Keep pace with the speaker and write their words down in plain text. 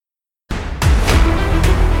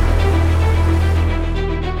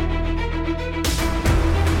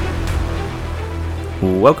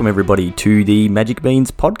welcome everybody to the Magic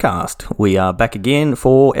Beans podcast. We are back again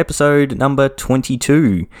for episode number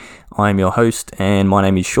 22. I'm your host and my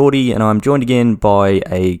name is Shorty and I'm joined again by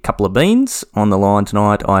a couple of beans. On the line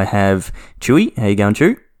tonight I have Chewy. How you going,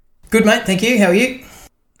 Chew? Good, mate. Thank you. How are you?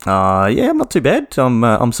 Yeah, I'm not too bad.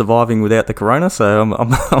 I'm surviving without the corona, so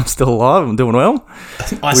I'm still alive. I'm doing well.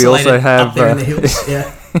 We also have up there in the hills.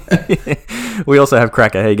 Yeah. We also have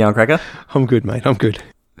Cracker. How you going, Cracker? I'm good, mate. I'm good.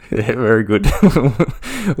 Yeah, very good.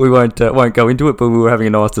 We won't go into it, but we were having a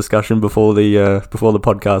nice discussion before the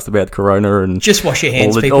podcast about corona and just wash your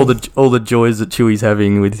hands, all the joys that Chewy's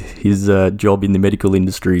having with his job in the medical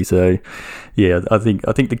industry. So, yeah, I think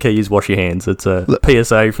the key is wash your hands. It's a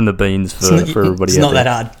PSA from the beans for everybody. It's not that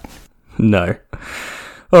hard. No.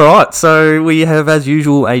 All right, so we have, as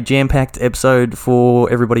usual, a jam-packed episode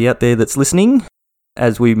for everybody out there that's listening.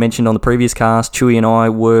 As we mentioned on the previous cast, Chewy and I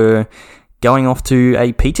were going off to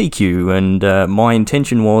a PTQ, and my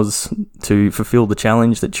intention was to fulfill the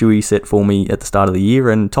challenge that Chewy set for me at the start of the year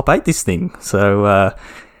and top 8 this thing. So,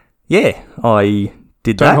 yeah, I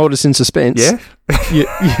did that. Don't hold us in suspense.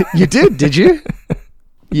 Yeah? You did you?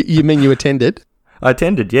 You mean you attended? I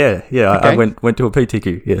attended, yeah. Okay. I went to a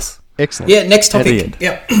PTQ, yes. Excellent. Yeah, next topic.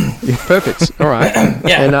 Yeah, perfect. All right.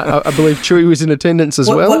 Yeah. And I believe Chewy was in attendance as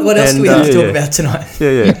well. What else do we have to talk about tonight?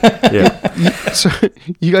 Yeah. So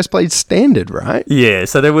you guys played Standard, right? Yeah,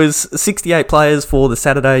 so there was 68 players for the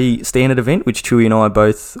Saturday Standard event, which Chewy and I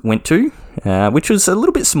both went to, which was a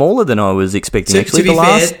little bit smaller than I was expecting, actually.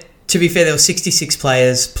 To be fair, there were 66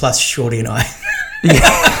 players plus Shorty and I.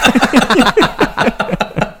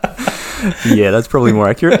 Yeah, that's probably more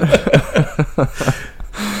accurate.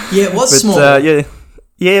 Yeah, it was small.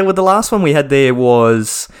 Yeah. Well, the last one we had there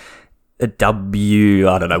was a I don't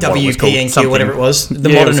know what it was called. WPNQ, whatever it was. The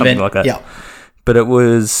modern event. Like that. Yeah. But it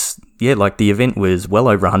was, like the event was well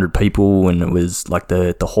over 100 people, and it was like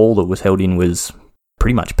the hall that was held in was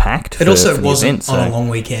pretty much packed. It also wasn't event, on a long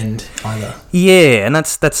weekend either. Yeah, and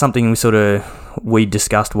that's something we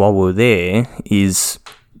discussed while we were there, is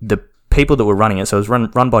the people that were running it. So it was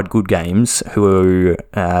run by Good Games, who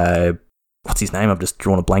what's his name? I've just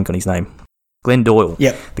drawn a blank on his name. Glenn Doyle.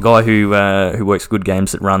 Yep. The guy who works for Good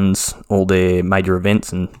Games that runs all their major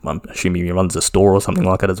events, and I'm assuming he runs a store or something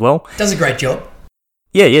like that as well. Does a great job.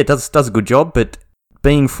 Yeah, does a good job, but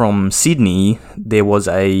being from Sydney, there was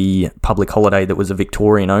a public holiday that was a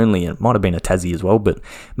Victorian only. It might have been a Tassie as well, but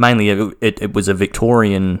mainly it was a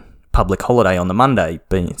Victorian public holiday on the Monday.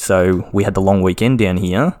 So we had the long weekend down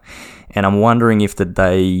here, and I'm wondering if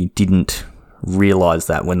they didn't realise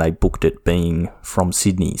that when they booked it being from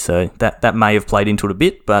Sydney. So that may have played into it a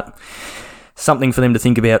bit, but something for them to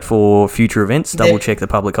think about for future events. Double check the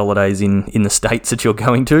public holidays in the states that you're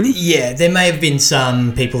going to. Yeah, there may have been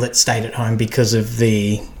some people that stayed at home because of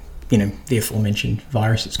the aforementioned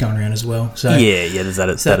virus that's going around as well. So yeah, there's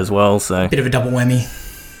that as well. So bit of a double whammy.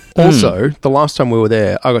 Also, the last time we were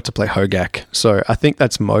there, I got to play Hogak. So I think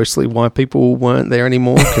that's mostly why people weren't there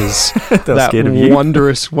anymore, because that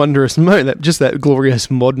that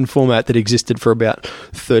glorious modern format that existed for about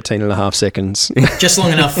 13 and a half seconds. Just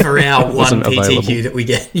long enough for our one PTQ that we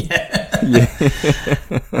get. Yeah.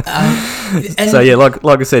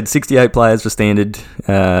 Like I said, 68 players for Standard.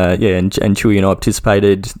 And Chewy and I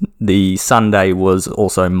participated. The Sunday was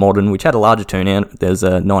also modern, which had a larger turnout. There's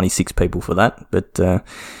 96 people for that, but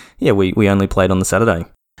we only played on the Saturday.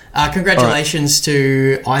 Congratulations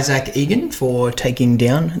to Isaac Egan for taking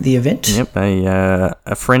down the event. Yep,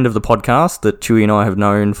 a friend of the podcast that Chewy and I have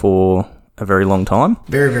known for a very long time.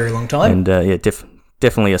 Very, very long time. And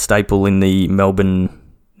definitely a staple in the Melbourne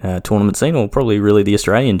tournament scene, or probably really the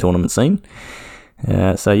Australian tournament scene.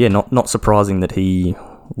 Not surprising that he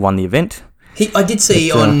won the event. I did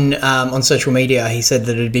see on social media, he said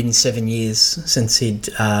that it had been 7 years since he'd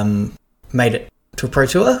made it to a Pro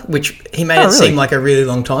Tour, which he made it seem like a really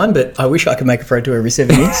long time, but I wish I could make a Pro Tour every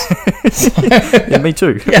 7 years. Yeah, me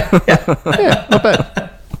too. Yeah, not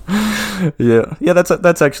bad. Yeah,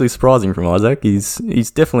 that's actually surprising from Isaac. He's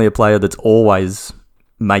definitely a player that's always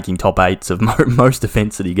making top 8s of most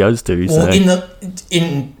events that he goes to. Well,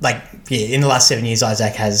 in the last 7 years,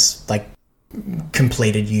 Isaac has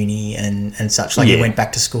completed uni and such. He went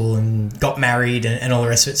back to school and got married and all the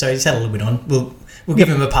rest of it. So he's had a little bit on. We'll give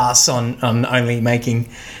him a pass on only making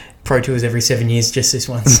Pro Tours every 7 years, just this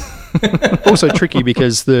once. Also tricky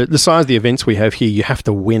because the size of the events we have here, you have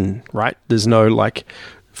to win, right? There's no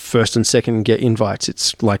first and second get invites.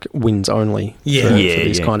 It's wins only for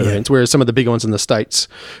these kind of events. Whereas some of the bigger ones in the States,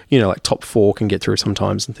 top 4 can get through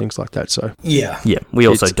sometimes and things like that. So yeah. We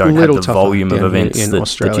also don't have the volume of events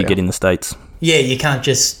that you get in the States. Yeah, you can't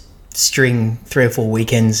just string 3 or 4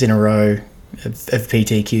 weekends in a row of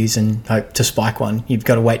PTQs and hope to spike one. You've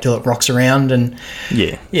got to wait till it rocks around and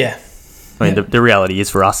yeah. I mean, the reality is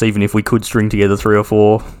for us, even if we could string together 3 or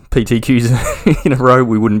 4 PTQs in a row,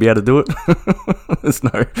 we wouldn't be able to do it.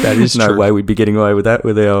 There's no way we'd be getting away with that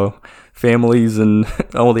with our families and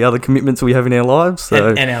all the other commitments we have in our lives.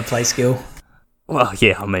 So. And our play skill. Well,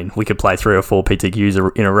 yeah, I mean, we could play 3 or 4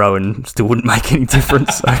 PTQs in a row and still wouldn't make any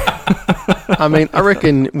difference. So. I mean, I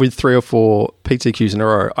reckon with 3 or 4 PTQs in a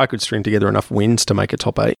row, I could string together enough wins to make a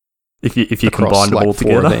top 8. If you combine them all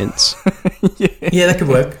together. 4 events. Yeah, that could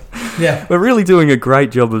work. Yeah. We're really doing a great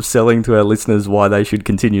job of selling to our listeners why they should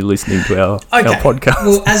continue listening to our podcast.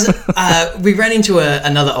 Well, as we ran into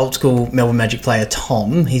another old school Melbourne Magic player,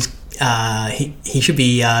 Tom. He should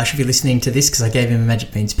be listening to this because I gave him a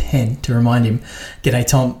Magic Beans pen to remind him. G'day,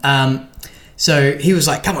 Tom. So he was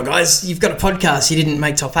like, "Come on, guys, you've got a podcast. You didn't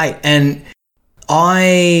make top 8." And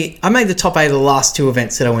I made the top 8 of the last 2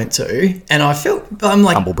 events that I went to, and I'm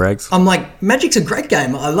like humble brags. I'm like, Magic's a great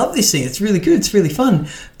game. I love this thing. It's really good. It's really fun.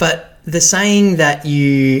 But the saying that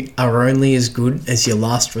you are only as good as your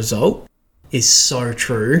last result is so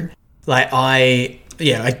true. Like I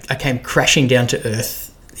came crashing down to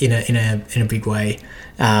earth in a big way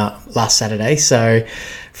last Saturday. So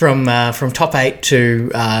from top 8 to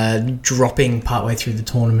dropping partway through the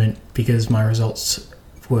tournament because my results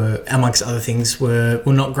were, amongst other things, were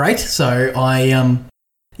not great. So I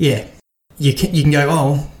you can go,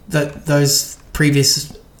 oh, those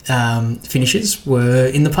previous finishes were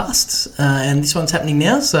in the past, and this one's happening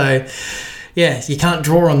now. So yeah, you can't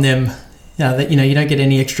draw on them. You don't get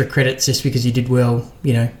any extra credits just because you did well,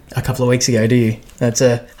 a couple of weeks ago, do you? That's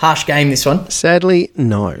a harsh game, this one. Sadly,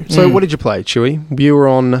 no. So what did you play, Chewy? You were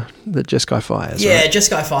on the Jeskai Fires, yeah, right?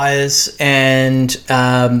 Jeskai Fires, and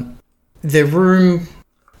the room.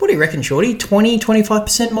 What do you reckon, Shorty?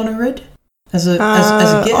 20-25% mono red as a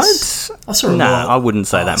guess? I saw a lot. I wouldn't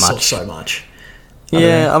say that much. I saw so much.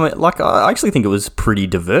 Yeah, I actually think it was pretty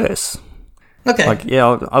diverse. Okay.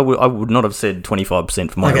 I would not have said 25%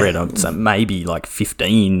 for mono red. I'd say maybe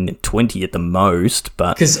 15, 20 at the most.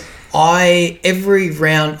 But because every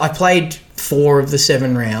round I played 4 of the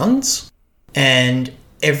 7 rounds, and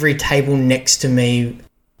every table next to me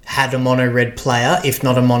had a mono red player, if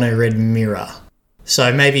not a mono red mirror.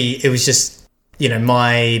 So maybe it was just,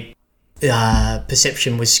 my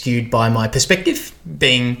perception was skewed by my perspective,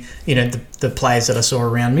 being, the players that I saw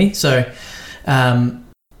around me. So,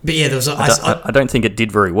 but yeah, there was. I don't think it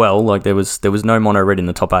did very well. There was no mono red in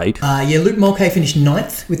the top 8. Luke Mulcahy finished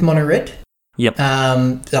 9th with mono red. Yep.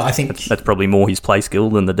 I think that's probably more his play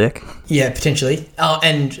skill than the deck. Yeah, potentially.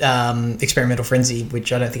 And Experimental Frenzy,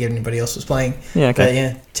 which I don't think anybody else was playing. Yeah. Okay. But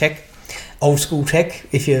yeah, tech. Old school tech,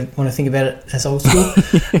 if you want to think about it as old school.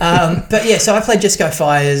 But yeah, so I played Jeskai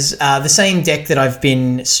Fires, the same deck that I've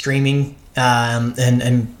been streaming and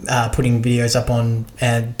putting videos up on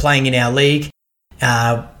and playing in our league,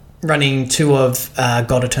 running 2 of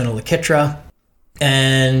God Eternal Laketra,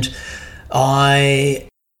 and I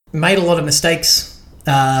made a lot of mistakes.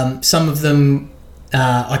 Some of them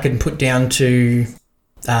I can put down to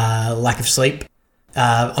lack of sleep.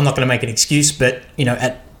 I'm not going to make an excuse, but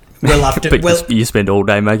you spend all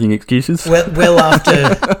day making excuses? Well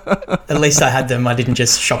after at least I had them. I didn't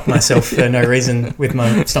just shock myself for no reason with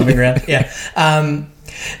my stomping around. Yeah.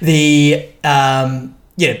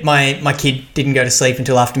 My kid didn't go to sleep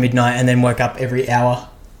until after midnight and then woke up every hour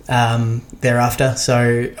thereafter.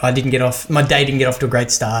 So my day didn't get off to a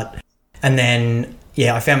great start. And then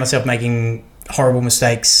I found myself making horrible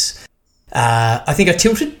mistakes. I think I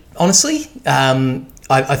tilted, honestly.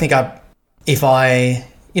 I think I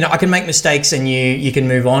can make mistakes and you can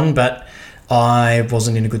move on, but I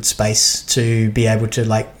wasn't in a good space to be able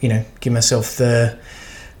to give myself the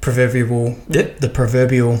proverbial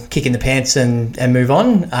kick in the pants and move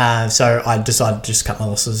on. So I decided to just cut my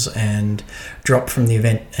losses and drop from the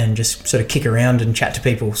event and just sort of kick around and chat to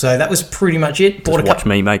people. So that was pretty much it. Watch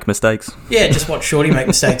me make mistakes. Yeah, just watch Shorty make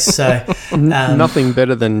mistakes. So nothing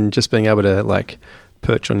better than just being able to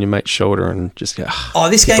perch on your mate's shoulder and just go. Oh,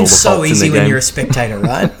 this game's so easy when you're a spectator,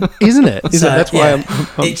 right? Isn't it? That's why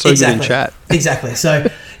I'm so good in chat. Exactly. So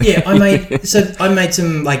yeah, I made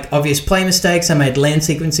some obvious play mistakes. I made land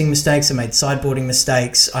sequencing mistakes. I made sideboarding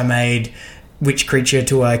mistakes. I made which creature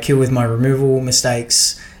to kill with my removal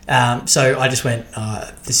mistakes. So I just went,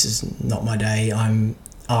 this is not my day.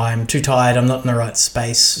 I'm too tired. I'm not in the right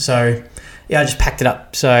space. So yeah, I just packed it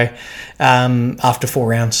up. So after 4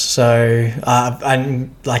 rounds, so I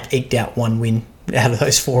eked out 1 win out of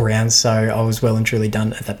those 4 rounds. So I was well and truly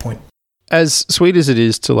done at that point. As sweet as it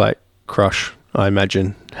is to crush I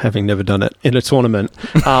imagine, having never done it in a tournament.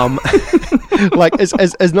 Like,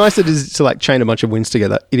 as nice as it is to, like, chain a bunch of wins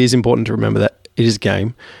together, it is important to remember that it is a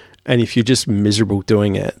game. And if you're just miserable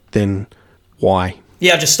doing it, then why?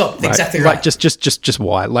 Yeah, just stop. Right? Exactly right. Like, just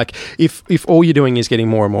why? Like, if all you're doing is getting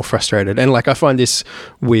more and more frustrated, and, like, I find this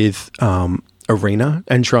with Arena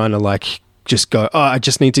and trying to, like, just go, I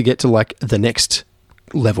just need to get to, like, the next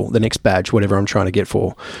level, the next badge, whatever I'm trying to get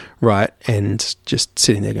for, right? And just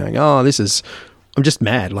sitting there going, I'm just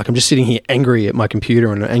mad. Like, I'm just sitting here angry at my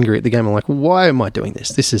computer and angry at the game. I'm like, why am I doing this?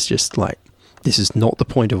 This is just like, this is not the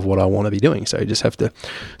point of what I want to be doing. So you just have to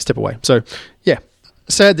step away. So yeah,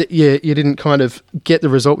 sad that you didn't kind of get the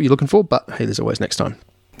result you're looking for, but hey, there's always next time.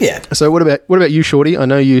 Yeah. So what about you, Shorty? I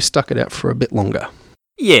know you stuck it out for a bit longer.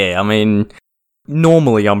 Yeah, I mean,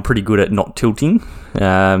 normally I'm pretty good at not tilting,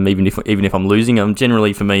 even if I'm losing.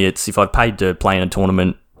 Generally, for me, it's if I've paid to play in a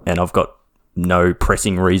tournament and I've got no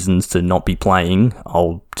pressing reasons to not be playing,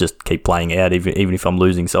 I'll just keep playing out even if I'm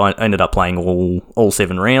losing. So I ended up playing all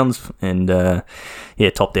 7 rounds and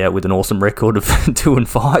topped out with an awesome record of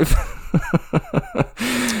 2-5.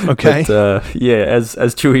 Okay. But, as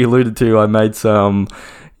Chewy alluded to, I made some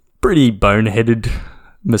pretty boneheaded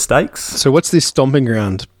mistakes. So what's this stomping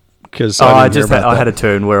ground? Because I had a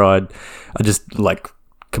turn where I just, like,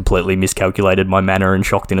 completely miscalculated my mana and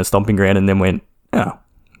shocked in a stomping ground, and then went,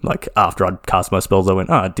 like, after I'd cast my spells, I went,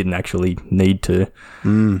 I didn't actually need to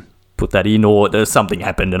put that in, or something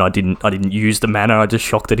happened and I didn't use the mana. I just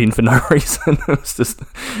shocked it in for no reason.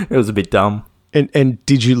 It was a bit dumb. And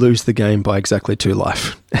did you lose the game by exactly 2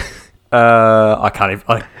 life? I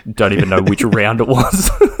don't even know which round it was.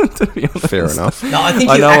 To be honest. Fair enough. No, I think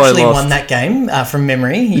you actually won that game from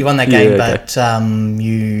memory. You won that game, okay. But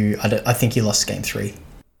I think you lost game 3.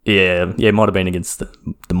 Yeah, it might have been against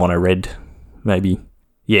the mono red, maybe.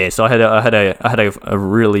 Yeah, so I had a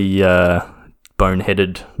really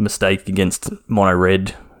boneheaded mistake against mono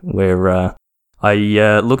red where I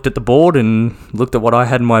looked at the board and looked at what I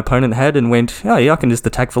had and my opponent had and went, oh yeah, I can just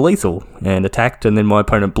attack for lethal, and attacked, and then my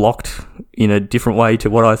opponent blocked in a different way to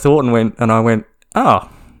what I thought, and I went, now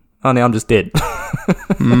I'm just dead.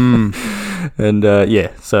 And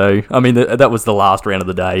so I mean that was the last round of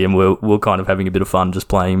the day, and we're kind of having a bit of fun just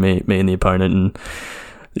playing me and the opponent, and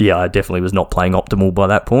yeah, I definitely was not playing optimal by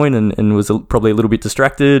that point, and was probably a little bit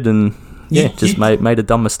distracted, and made a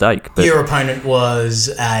dumb mistake. But your opponent was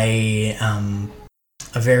a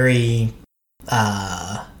very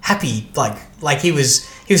happy, like he was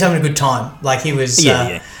having a good time, like he was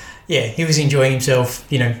he was enjoying himself.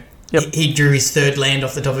 You know, he drew his 3rd land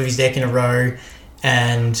off the top of his deck in a row,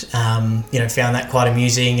 and found that quite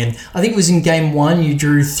amusing. And I think it was in game 1 you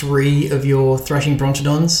drew 3 of your Thrashing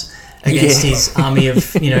Brontodons against his army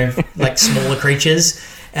of, like smaller creatures.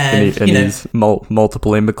 And his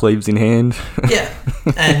multiple Ember Cleaves in hand. Yeah.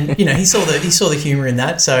 And, he saw the humour in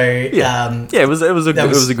that. So, it was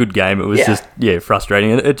a good game. It was just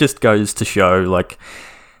frustrating. And it just goes to show, like,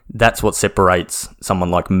 that's what separates someone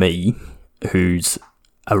like me, who's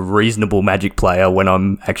a reasonable Magic player when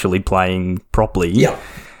I'm actually playing properly. Yeah.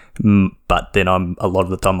 But then a lot of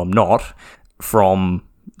the time I'm not, from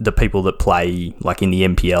the people that play, like, in the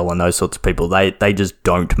MPL and those sorts of people. They just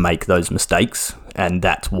don't make those mistakes, and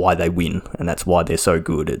that's why they win, and that's why they're so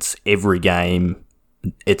good. It's every game,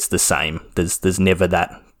 it's the same. There's never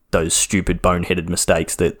those stupid boneheaded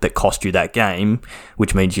mistakes that cost you that game,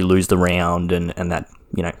 which means you lose the round, and that,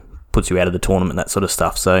 puts you out of the tournament, that sort of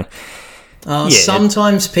stuff. So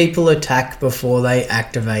sometimes people attack before they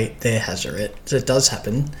activate their Hazoret. So it does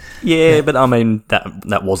happen. Yeah, but I mean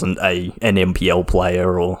that wasn't an MPL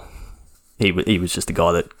player, or he was just a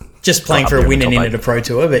guy that just playing for a win and into a pro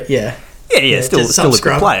tour. But still a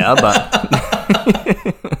good player. But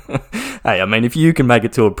hey, I mean, if you can make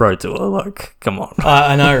it to a pro tour, like, come on.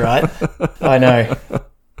 I know, right? I know.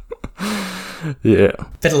 Yeah,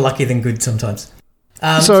 better lucky than good sometimes.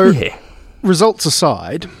 Results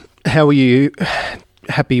aside, how are you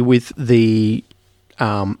happy with the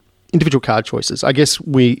individual card choices? I guess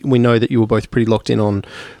we know that you were both pretty locked in on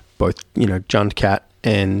both, Jund Cat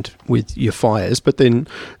and with your fires, but then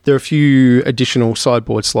there are a few additional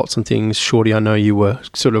sideboard slots and things. Shorty, I know you were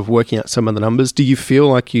sort of working out some of the numbers. Do you feel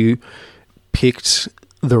like you picked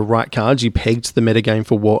the right cards? You pegged the metagame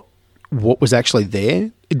for what was actually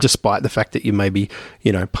there, despite the fact that you maybe,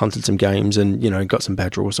 punted some games and, got some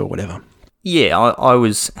bad draws or whatever? Yeah, I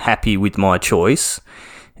was happy with my choice,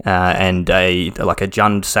 and a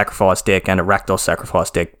Jund Sacrifice deck and a Rakdos Sacrifice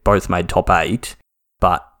deck both made top 8,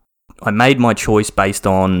 but I made my choice based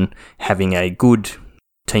on having a good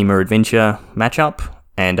Teamer Adventure matchup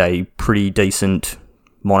and a pretty decent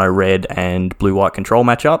mono red and blue white control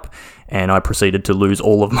matchup, and I proceeded to lose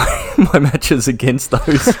all of my matches against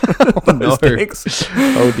those, those decks.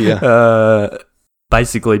 Oh dear.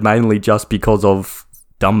 Basically, mainly just because of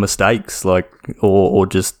dumb mistakes, or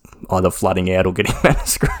just either flooding out or getting mana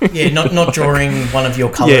screwed. Yeah, not drawing one of your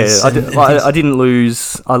colours. Yeah, I didn't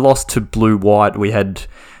lose. I lost to blue white. We had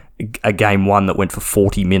a game one that went for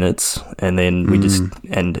 40 minutes, and then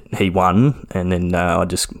and he won, and then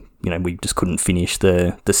we just couldn't finish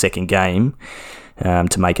the second game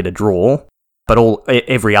to make it a draw. But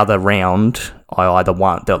every other round, I either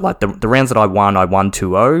won. The rounds that I won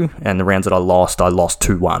 2-0, and the rounds that I lost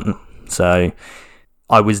 2-1. So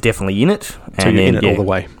I was definitely in it. So you're in it all the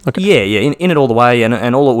way. Okay. Yeah, in it all the way,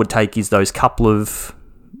 and all it would take is those couple of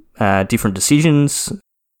different decisions,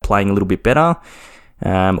 playing a little bit better,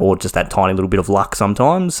 or just that tiny little bit of luck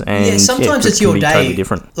sometimes. And sometimes it's your day. Totally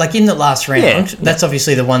different. Like in the last round, that's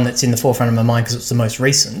obviously the one that's in the forefront of my mind because it's the most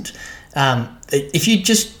recent. If you'd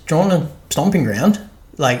just drawn a stomping ground,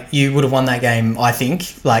 you would have won that game, I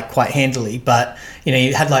think, quite handily. But,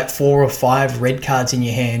 you had 4 or 5 red cards in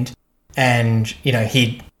your hand, and,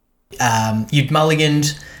 you'd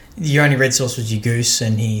mulliganed. Your only red source was your goose,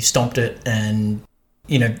 and he stomped it, and,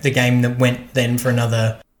 the game that went then for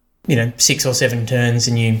another, 6 or 7 turns,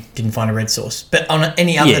 and you didn't find a red source. But on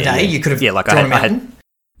any other day, you could have drawn a mountain.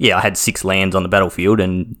 I had 6 lands on the battlefield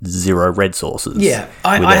and 0 red sources. Yeah,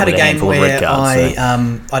 I had a game where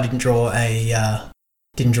I didn't draw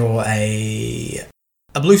a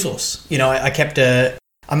blue source. I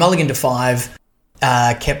mulliganed to 5,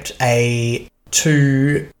 kept a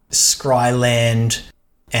 2 scry land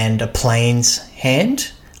and a plains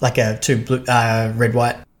hand, a 2 blue, red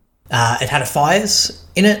white. It had a fires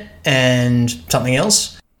in it and something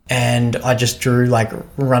else, and I just drew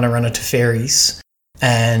runner to fairies.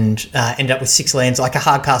 And ended up with 6 lands, a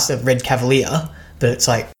hard cast of Red Cavalier, but it's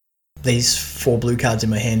these 4 blue cards in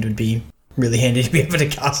my hand would be really handy to be able to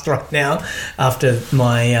cast right now after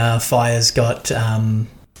my fires got,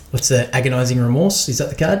 what's the Agonizing Remorse? Is that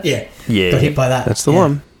the card? Yeah. Got hit by that. That's the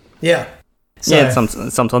one. Yeah. So,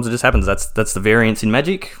 sometimes it just happens. That's the variance in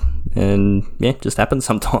Magic, and it just happens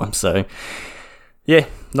sometimes. So,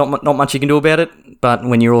 not much you can do about it. But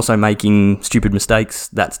when you're also making stupid mistakes,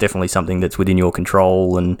 that's definitely something that's within your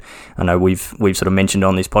control. And I know we've sort of mentioned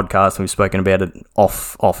on this podcast, and we've spoken about it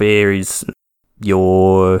off air, is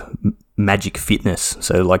your Magic fitness.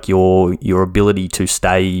 So your ability to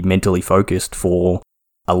stay mentally focused for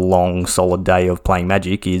a long, solid day of playing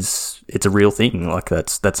Magic it's a real thing.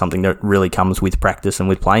 That's something that really comes with practice and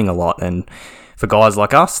with playing a lot. And for guys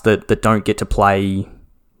like us that don't get to play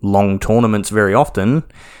long tournaments very often,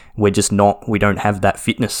 we don't have that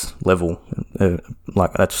fitness level.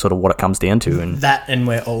 That's sort of what it comes down to. And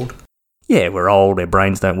we're old. Yeah, we're old. Our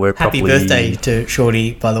brains don't work properly. Happy birthday to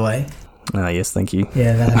Shorty, by the way. Oh, yes, thank you.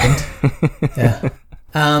 Yeah, that happened. Yeah.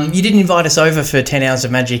 You didn't invite us over for 10 hours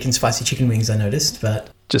of Magic and spicy chicken wings, I noticed, but...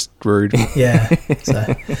 Just rude. Yeah.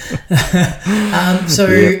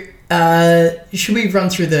 Should we run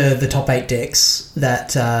through the top 8 decks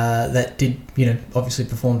that did, obviously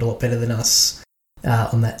performed a lot better than us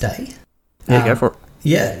on that day? Yeah, go for it.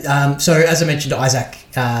 Yeah. So as I mentioned, Isaac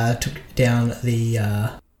took down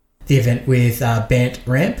the event with Bant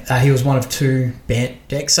Ramp. He was one of 2 Bant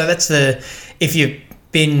decks. So that's if you've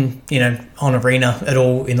been, on Arena at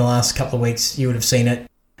all in the last couple of weeks, you would have seen it.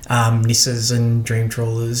 Nisses and Dream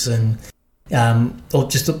Trawlers and or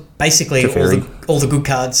just basically all the good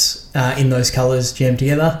cards in those colours jammed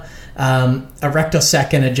together. A Rakdos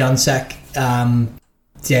Sack and a Jun Sack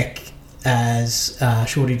deck, as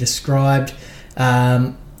Shorty described,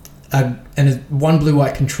 and one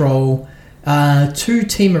blue-white control, 2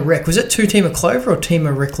 Team of Rec. Was it 2 Team of Clover or Team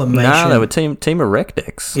of Reclamation? No, they were Team of Rec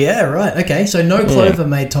decks. Yeah, right. Okay, so no Clover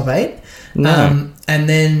made top 8. No. And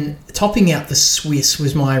then topping out the Swiss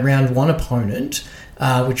was my round 1 opponent,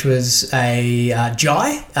 which was a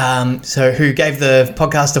Jai, who gave the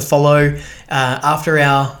podcast a follow after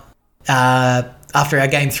our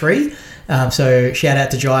game 3. So shout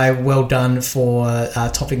out to Jai, well done for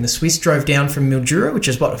topping the Swiss. Drove down from Mildura, which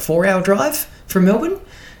is a 4-hour drive from Melbourne,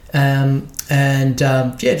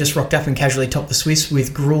 just rocked up and casually topped the Swiss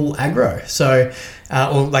with Gruul aggro. So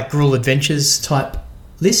or Gruul Adventures type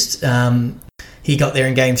list. He got there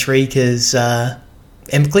in game 3 because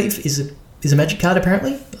Emcleave is a Magic card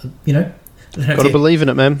apparently. Got to believe in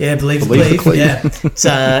it, man. Yeah, believe. Yeah,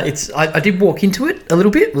 I did walk into it a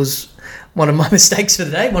little bit. It was one of my mistakes for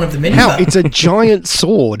the day. One of the many. How? It's a giant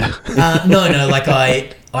sword. No. I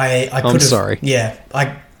could have. I'm sorry. Yeah,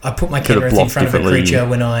 I put my Kenrith in front of a creature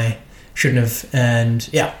when I shouldn't have, and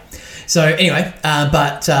yeah. So anyway,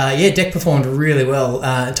 deck performed really well.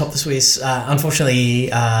 Top the Swiss. Unfortunately,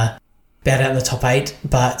 bowed out in the top 8,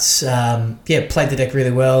 but played the deck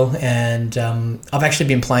really well. And I've actually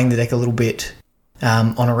been playing the deck a little bit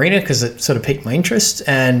on Arena because it sort of piqued my interest.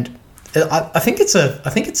 And I think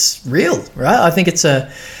it's real, right? I think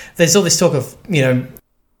there's all this talk of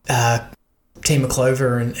Team of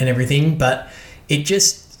Clover and everything, but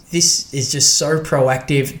this is just so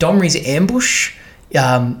proactive. Domri's ambush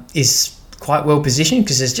is quite well positioned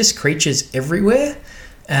because there's just creatures everywhere,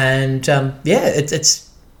 and it's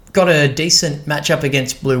got a decent matchup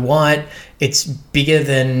against blue-white. It's bigger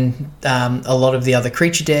than a lot of the other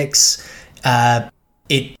creature decks.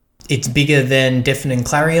 It's bigger than Deafening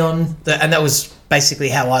Clarion, and that was basically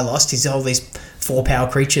how I lost. Is all these 4-power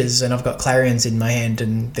creatures, and I've got Clarions in my hand,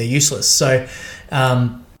 and they're useless. So,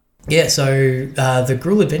 the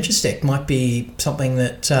Gruul Adventures deck might be something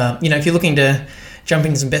that if you're looking to jump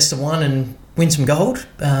into some best of one and win some gold,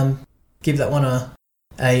 give that one a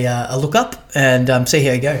look up and see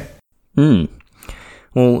how you go.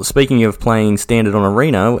 Well, speaking of playing Standard on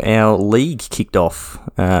Arena, our league kicked off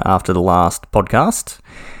after the last podcast.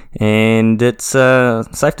 And it's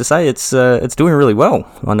safe to say it's doing really well.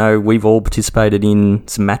 I know we've all participated in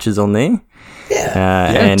some matches on there.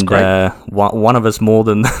 It's great. One of us more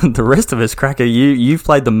than the rest of us. Cracker, you've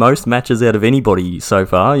played the most matches out of anybody so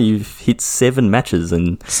far. You've hit 7 matches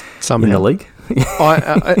in the league.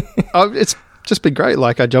 It's just been great.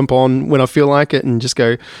 Like, I jump on when I feel like it and just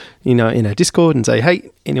go, in our Discord and say, hey,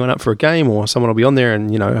 anyone up for a game? Or someone will be on there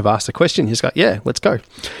and, have asked a question. You just go, yeah, let's go.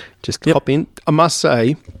 Just hop in. I must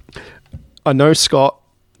say, I know Scott,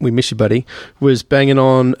 we miss you, buddy, was banging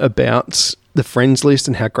on about the friends list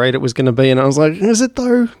and how great it was going to be. And I was like, is it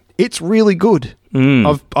though? It's really good.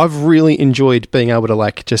 I've really enjoyed being able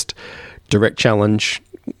to just direct challenge.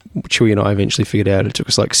 Chewy and I eventually figured out it took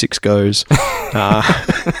us 6 goes.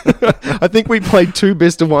 I think we played 2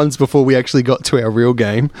 best of ones before we actually got to our real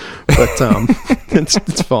game, but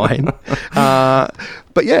it's fine.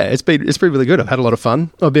 But yeah, it's been really good. I've had a lot of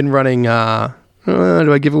fun. I've been running. Do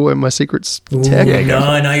I give away my secrets? Tech?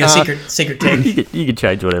 No, your secret tech. You can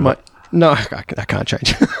change whatever. No, I can't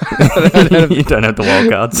change. You don't have the wild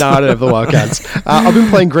cards. No, I don't have the wild cards. I've been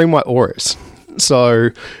playing green white auras. So,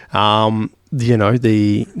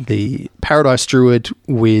 the Paradise Druid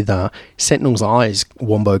with Sentinel's Eyes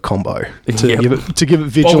wombo combo to give it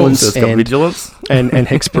vigilance and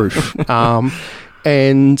hexproof.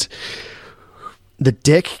 And the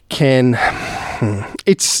deck can.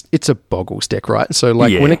 It's a Boggles deck, right? So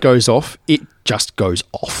when it goes off, it just goes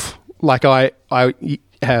off.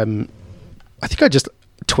 I think I just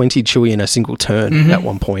 20 Chewy in a single turn at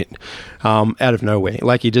one point, out of nowhere.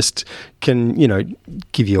 You just can,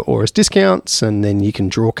 give your auras discounts, and then you can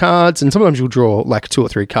draw cards, and sometimes you'll draw 2 or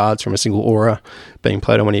 3 cards from a single aura being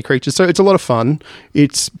played on one of your creatures. So it's a lot of fun.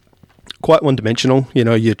 It's quite one-dimensional.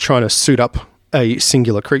 You're trying to suit up a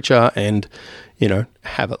singular creature and,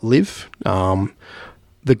 have it live.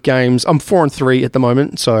 The games, I'm 4-3 at the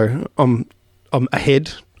moment, so I'm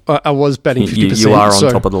ahead. I was batting 50%. You are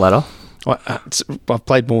on top of the ladder. I've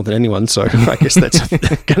played more than anyone, so I guess that's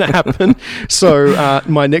going to happen. So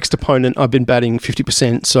my next opponent, I've been batting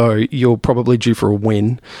 50%, so you're probably due for a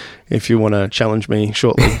win if you want to challenge me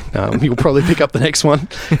shortly. You'll probably pick up the next one.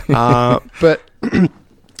 But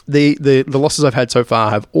the losses I've had so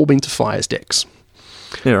far have all been to Flyers decks.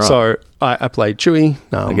 Yeah, right. So I played Chewy.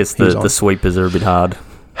 I guess the sweepers are a bit hard.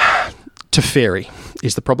 Teferi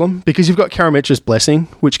is the problem, because you've got Karametra's Blessing,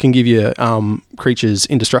 which can give you your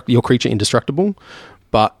creature indestructible,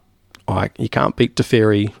 but you can't beat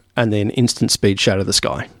Teferi, and then instant speed Shatter the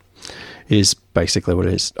Sky is basically what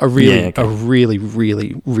it is. I really,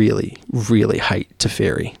 really, really, really hate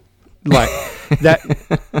Teferi. That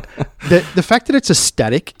the fact that it's a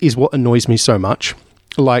static is what annoys me so much.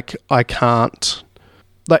 I can't,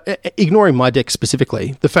 ignoring my deck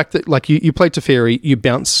specifically, the fact that you play Teferi, you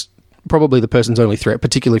bounce probably the person's only threat,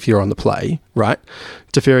 particularly if you're on the play, right?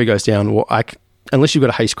 Teferi goes down, unless you've got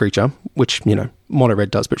a haste creature, which, mono red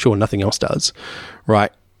does, but sure, nothing else does,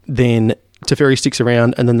 right? Then Teferi sticks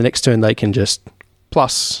around, and then the next turn they can just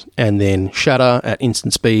plus and then shatter at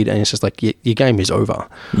instant speed, and it's just your game is over.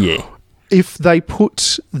 Yeah. If they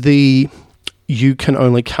put you can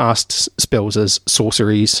only cast spells as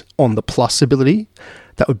sorceries on the plus ability,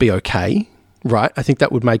 that would be okay. Right, I think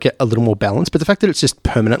that would make it a little more balanced. But the fact that it's just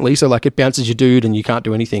permanently, so it bounces your dude and you can't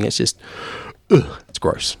do anything, it's just, it's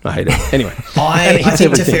gross. I hate it. Anyway. I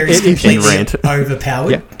think Teferi's completely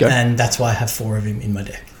overpowered, Yeah, and that's why I have 4 of him in my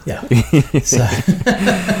deck. Yeah. So.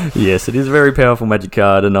 Yes, it is a very powerful Magic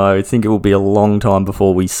card, and I think it will be a long time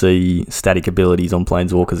before we see static abilities on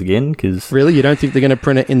Planeswalkers again. Cause really, you don't think they're going to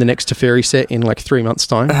print it in the next Teferi set in like 3 months'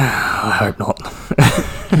 time? I hope not.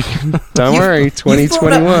 Don't worry,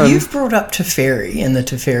 2021. You've brought up Teferi and the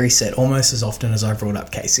Teferi set almost as often as I brought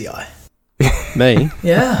up KCI. Me?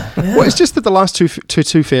 Yeah. Well, it's just that the last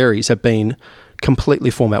two fairies have been completely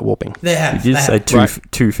format warping. They have. You did say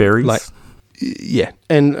two fairies? Like, yeah.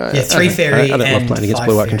 And 3 fairy. I don't love playing against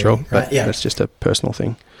blue-white control, but right, yeah. that's just a personal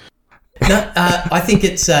thing. No, I think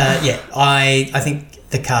it's, I think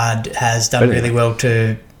the card has done really well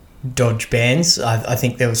to dodge bans. I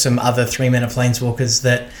think there were some other 3-mana Planeswalkers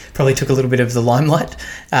that probably took a little bit of the limelight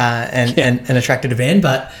and attracted a ban,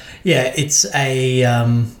 but... Yeah, it's a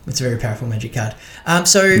very powerful Magic card.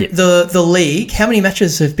 The league, how many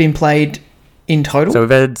matches have been played in total? So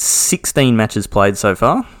we've had 16 matches played so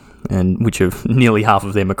far, and which of nearly half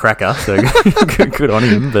of them are cracker. So good on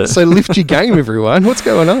him. But so lift your game, everyone. What's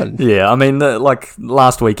going on? Yeah, I mean, like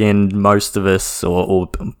last weekend, most of us,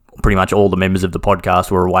 or pretty much all the members of the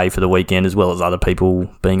podcast, were away for the weekend, as well as other people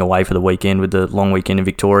being away for the weekend with the long weekend in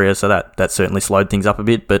Victoria. So that certainly slowed things up a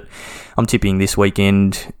bit. But I'm tipping this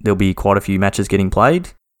weekend there'll be quite a few matches getting played.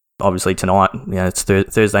 Obviously tonight, it's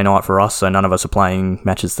Thursday night for us, so none of us are playing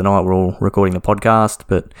matches tonight. We're all recording the podcast.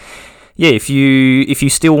 But yeah, if you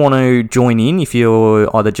still want to join in, if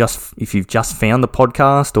you've just found the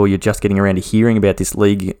podcast or you're just getting around to hearing about this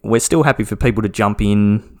league, we're still happy for people to jump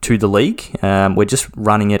in to the league. We're just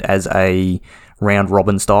running it as a round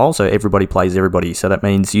robin style, so everybody plays everybody. So that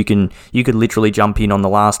means you could literally jump in on the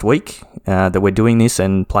last week that we're doing this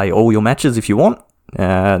and play all your matches if you want.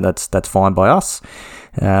 That's fine by us.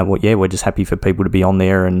 We're just happy for people to be on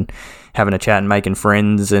there and having a chat and making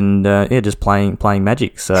friends and just playing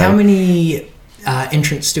Magic. So how many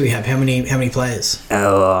entrants do we have? How many players?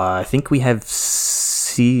 I think we have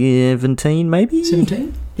 17, maybe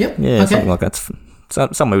 17. Yep. Yeah, okay. Something like that.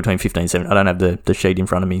 Somewhere between 15 and 17. I don't have the sheet in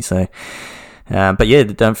front of me, so. But yeah,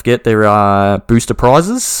 don't forget there are booster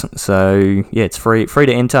prizes. So yeah, it's free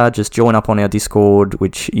to enter. Just join up on our Discord,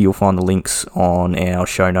 which you'll find the links on our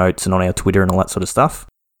show notes and on our Twitter and all that sort of stuff.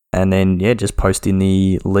 And then just post in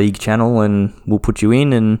the league channel and we'll put you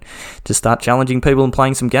in and just start challenging people and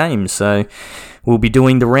playing some games. So we'll be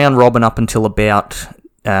doing the round robin up until about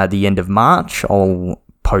the end of March. I'll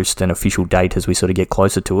post an official date as we sort of get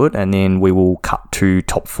closer to it, and then we will cut to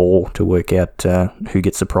top 4 to work out who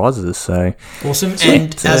gets the prizes. So awesome.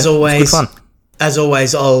 And as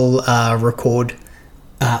always, I'll record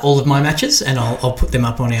all of my matches and I'll put them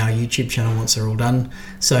up on our YouTube channel once they're all done.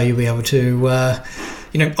 So you'll be able to,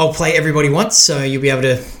 I'll play everybody once, so you'll be able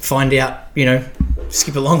to find out,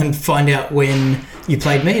 skip along and find out when you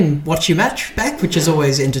played me and watch your match back, which is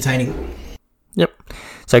always entertaining. Yep.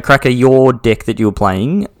 So, Cracker, your deck that you were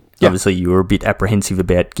playing, obviously you were a bit apprehensive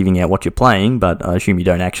about giving out what you're playing, but I assume you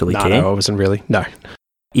don't actually care. No, I wasn't really. No.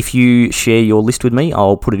 If you share your list with me,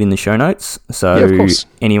 I'll put it in the show notes. So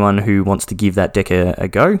anyone who wants to give that deck a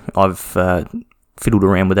go, I've fiddled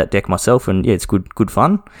around with that deck myself, and it's good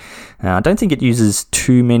fun. I don't think it uses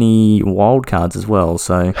too many wild cards as well,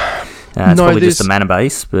 so it's probably just a mana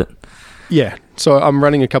base, but... Yeah, so I'm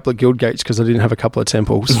running a couple of guild gates because I didn't have a couple of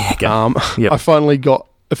temples. Yep. I finally got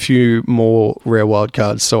a few more rare wild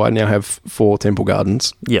cards, so I now have 4 temple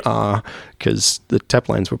gardens. Yep. Because the tap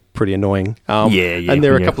lanes were pretty annoying. And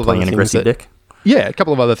there are a couple of other things deck. Yeah, a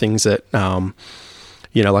couple of other things that,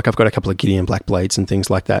 like I've got a couple of Gideon Black Blades and things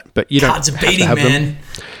like that. But you don't cards are beating, man.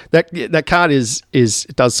 That card it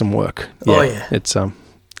does some work. Yeah, oh yeah, it's a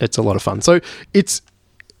lot of fun. So it's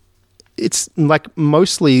like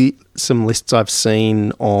mostly some lists I've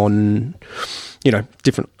seen on,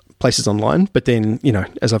 different places online. But then,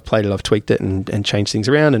 as I've played it, I've tweaked it and changed things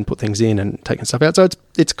around and put things in and taken stuff out. So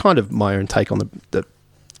it's kind of my own take on the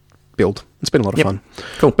build. It's been a lot of fun.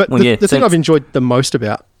 Cool. But the thing I've enjoyed the most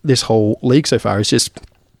about this whole league so far is just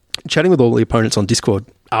chatting with all the opponents on Discord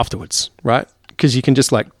afterwards, right? Because you can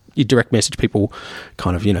just you direct message people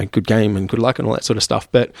kind of, good game and good luck and all that sort of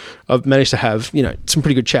stuff. But I've managed to have, some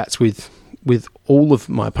pretty good chats with all of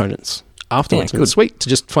my opponents afterwards. And it's sweet to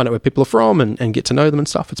just find out where people are from and get to know them and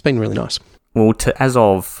stuff. It's been really nice. Well, as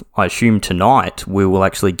of, I assume tonight, we will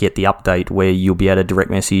actually get the update where you'll be able to direct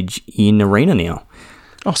message in Arena now.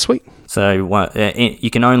 Oh, sweet. So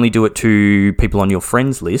you can only do it to people on your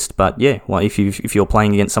friends list, but if you're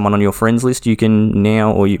playing against someone on your friends list, you can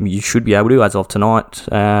now, or you should be able to, as of tonight,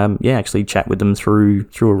 actually chat with them through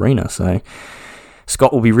Arena. So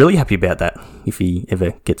Scott will be really happy about that if he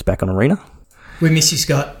ever gets back on Arena. We miss you,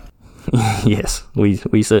 Scott. Yes,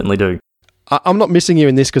 we certainly do. I'm not missing you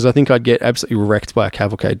in this because I think I'd get absolutely wrecked by a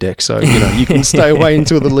Cavalcade deck. So, you can stay away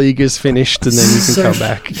until the league is finished and then you can come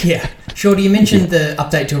back. Yeah. Shorty, you mentioned the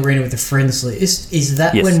update to Arena with the friends list. Is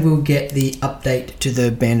that when we'll get the update to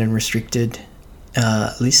the banned and restricted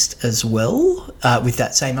list as well with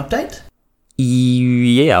that same update?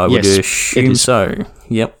 Yeah, I would assume so.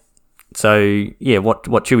 Yep. So, yeah, what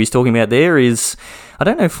Chewy's talking about there is, I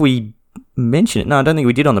don't know if we mentioned it. No, I don't think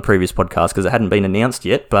we did on the previous podcast because it hadn't been announced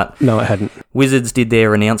yet. But no, it hadn't. Wizards did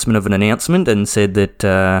their announcement of an announcement and said that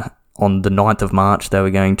on the 9th of March they were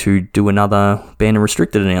going to do another banned and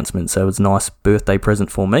restricted announcement. So it was a nice birthday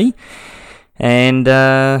present for me. And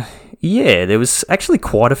there was actually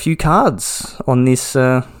quite a few cards on this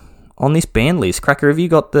ban list. Cracker, have you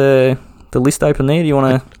got the list open there? Do you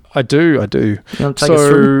want to? I do. You want to take us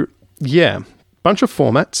through? Yeah, bunch of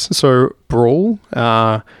formats. So Brawl,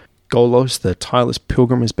 Golos, the Tireless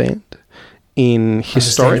Pilgrim is banned. In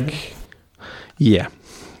Historic,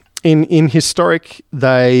 in Historic,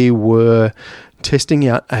 they were testing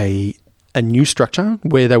out a new structure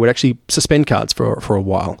where they would actually suspend cards for a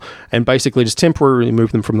while and basically just temporarily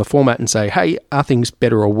move them from the format and say, hey, are things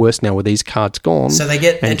better or worse now with these cards gone? So they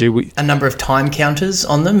get a number of time counters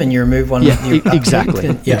on them and you remove one. Exactly.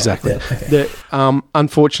 Exactly. Okay.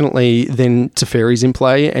 Unfortunately, then Teferi's in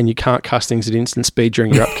play and you can't cast things at instant speed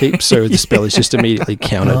during your upkeep, so the spell is just immediately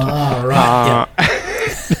countered. Oh, right.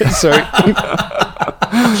 So...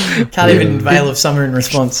 Can't even Veil of Summer in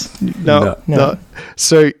response. No.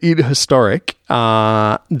 So in Historic,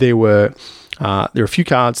 there were a few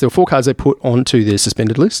cards. There were 4 cards they put onto the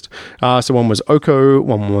suspended list. So one was Oko,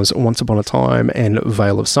 one was Once Upon a Time, and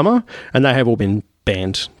Veil of Summer, and they have all been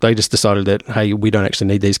banned. They just decided that, hey, we don't actually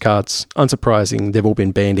need these cards. Unsurprising, they've all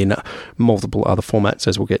been banned in multiple other formats,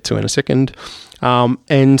 as we'll get to in a second.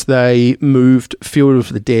 And they moved Field of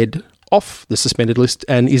the Dead off the suspended list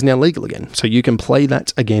and is now legal again. So you can play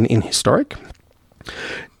that again in Historic.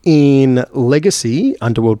 In Legacy,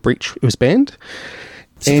 Underworld Breach was banned.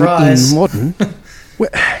 Surprise. And in Modern, well,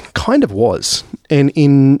 kind of was. And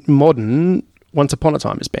in Modern, Once Upon a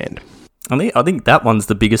Time is banned. I think that one's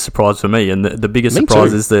the biggest surprise for me, and the biggest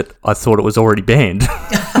surprise is that I thought it was already banned.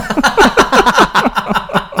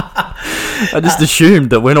 I just assumed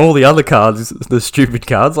that when all the other cards, the stupid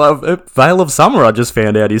cards, like Veil of Summer, I just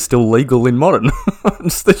found out is still legal in Modern. I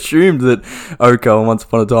just assumed that Oko and Once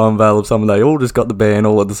Upon a Time, Veil of Summer, they all just got the ban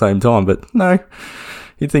all at the same time. But no,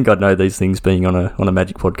 you'd think I'd know these things being on a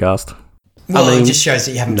Magic podcast. Well, it just shows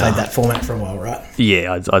that you haven't played that format for a while, right?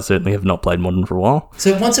 Yeah, I certainly have not played Modern for a while.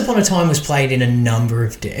 So Once Upon a Time was played in a number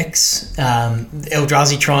of decks.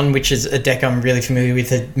 Eldrazi Tron, which is a deck I'm really familiar with,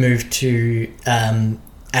 had moved to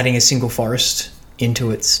adding a single forest into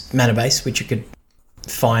its mana base, which you could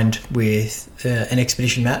find with an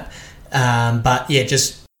expedition map. But yeah,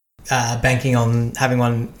 just banking on having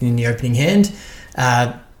one in the opening hand.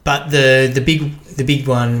 But the big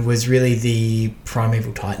one was really the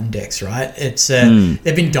Primeval Titan decks, right? It's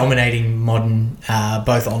they've been dominating Modern,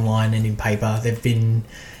 both online and in paper. They've been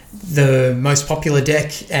the most popular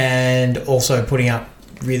deck and also putting up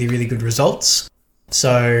really, really good results.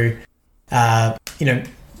 So,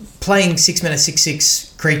 playing 6-mana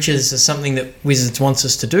 6/6 creatures is something that Wizards wants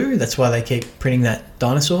us to do. That's why they keep printing that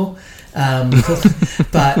dinosaur.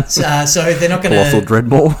 But so they're not going to... Colossal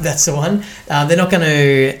Dreadmaw. That's the one. They're not going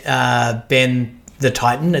to ban the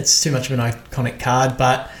Titan. It's too much of an iconic card.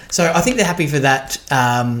 But so I think they're happy for that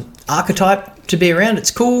archetype to be around.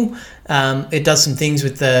 It's cool. It does some things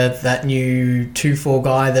with that new 2/4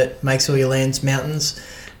 guy that makes all your lands mountains.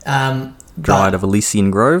 Dryad of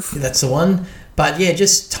Elysian Grove. That's the one. But yeah,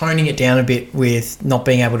 just toning it down a bit with not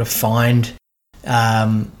being able to find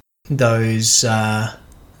those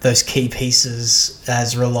key pieces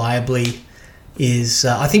as reliably is,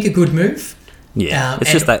 I think, a good move. Yeah,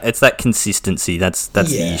 it's that consistency. That's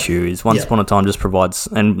the issue. Is Once Upon a Time just provides,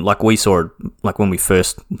 and like we saw it, like when we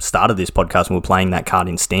first started this podcast and we were playing that card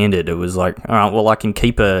in Standard, it was like, all right, well, I can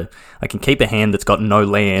keep a hand that's got no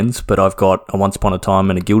lands, but I've got a Once Upon a Time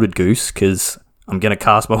and a Gilded Goose because I'm going to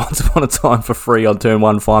cast my Once Upon a Time for free on turn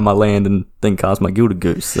 1, find my land, and then cast my Gilded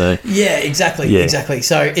Goose. So yeah, exactly.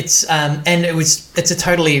 So it's it's a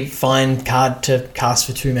totally fine card to cast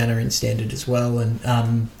for 2 mana in Standard as well, and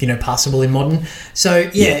passable in Modern. So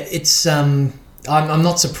it's I'm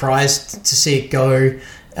not surprised to see it go,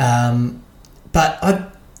 but I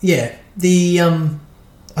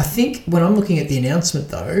think when I'm looking at the announcement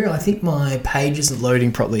though, I think my page isn't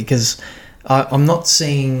loading properly because I'm not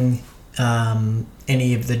seeing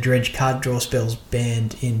any of the dredge card draw spells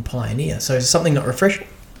banned in Pioneer. So is something not refreshing?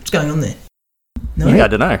 What's going on there? No, Yeah, I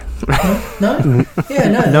don't know. no, yeah,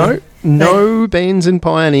 no, no bans in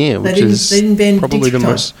Pioneer, which they didn't ban probably dig the through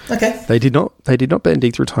most. time. Okay, They did not ban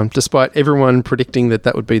dig through time, despite everyone predicting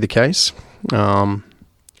that would be the case.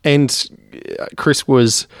 And Chris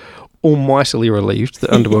was almightily relieved that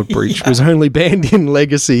Underworld Breach was only banned in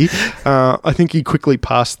Legacy. I think he quickly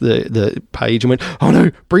passed the page and went, "Oh no,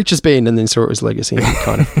 Breach is banned," and then saw it was Legacy, and he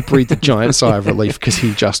kind of breathed a giant sigh of relief because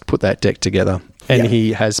he just put that deck together. And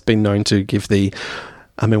he has been known to give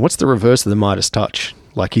what's the reverse of the Midas Touch?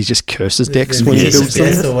 Like he just curses decks when he builds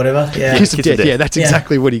them, or whatever. Yeah, Kiss of Death. Yeah, that's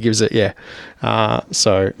exactly what he gives it. Yeah.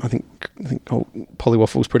 So I think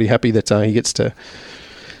Polywaffle's pretty happy that he gets to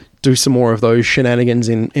do some more of those shenanigans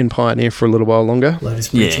in Pioneer for a little while longer. Lotus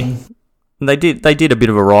breaching. They did a bit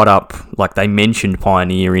of a write up, like they mentioned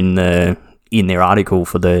Pioneer in their article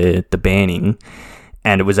for the banning,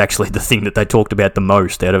 and it was actually the thing that they talked about the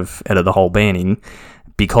most out of the whole banning,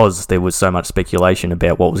 because there was so much speculation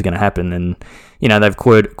about what was going to happen. And they've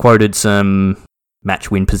quoted some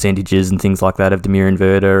match win percentages and things like that of the Mirror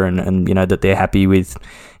Inverter, and that they're happy with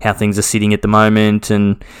how things are sitting at the moment.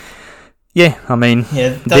 And yeah,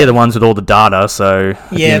 they're the ones with all the data, so at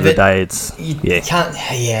the end of the day, it's... You can't...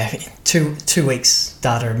 2 weeks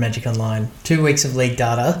data of Magic Online. 2 weeks of league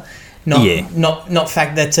data. Not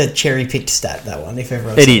fact, that's a cherry-picked stat, that one, if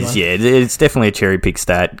ever I've seen one. It's definitely a cherry-picked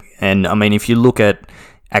stat. And, if you look at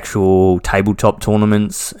actual tabletop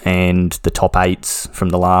tournaments and the top 8s from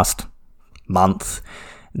the last month,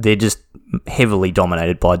 they're just heavily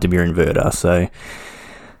dominated by Dimir Inverter, so...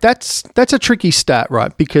 That's a tricky stat,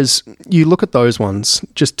 right? Because you look at those ones,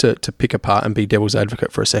 just to pick apart and be devil's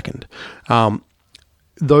advocate for a second.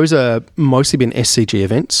 Those are mostly been SCG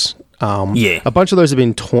events. A bunch of those have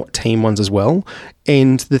been team ones as well.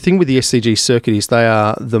 And the thing with the SCG circuit is they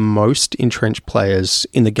are the most entrenched players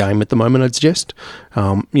in the game at the moment, I'd suggest.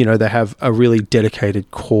 They have a really dedicated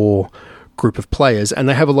core group of players, and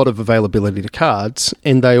they have a lot of availability to cards,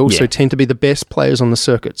 and they also tend to be the best players on the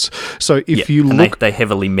circuits. So if you look... They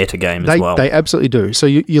heavily metagame as well. They absolutely do. So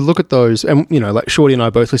you look at those, and, like Shorty and I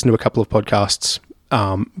both listen to a couple of podcasts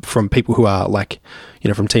from people who are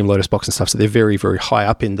from Team Lotus Box and stuff, so they're very, very high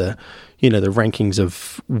up in the, the rankings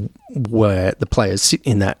of where the players sit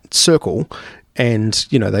in that circle, and,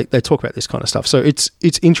 they talk about this kind of stuff. So it's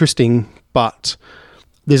interesting, but...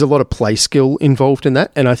 there's a lot of play skill involved in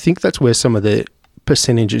that, and I think that's where some of the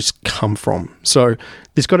percentages come from. So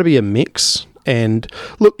there's got to be a mix. And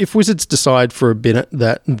look, if Wizards decide for a minute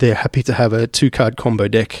that they're happy to have a 2-card combo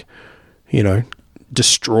deck,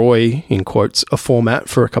 destroy, in quotes, a format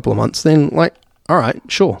for a couple of months, then, all right,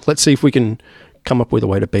 sure, let's see if we can come up with a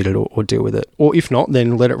way to beat it or deal with it. Or if not,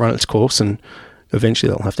 then let it run its course, and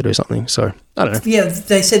eventually they'll have to do something. So, I don't know. Yeah,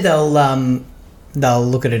 they said they'll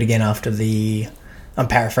look at it again after the... I'm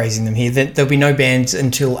paraphrasing them here. There'll be no bans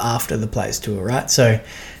until after the Players Tour, right? So,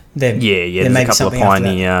 there may be something after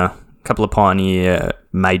that. Couple of Pioneer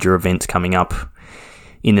major events coming up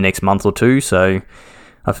in the next month or two. So,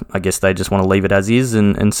 I guess they just want to leave it as is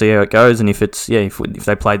and see how it goes. And if it's if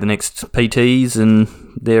they play the next PTs and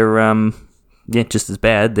they're just as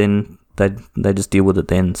bad, then they just deal with it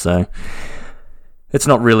then. So. It's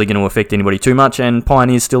not really going to affect anybody too much, and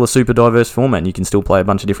Pioneer's still a super diverse format, and you can still play a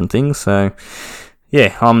bunch of different things. So,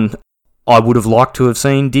 yeah, I would have liked to have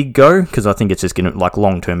seen Dig go, because I think it's just going to,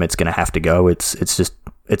 long term, it's going to have to go. It's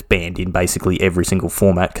banned in basically every single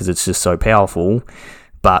format because it's just so powerful.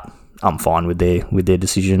 But I'm fine with their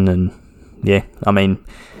decision, and yeah,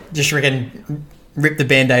 just reckon rip the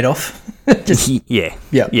band-aid off.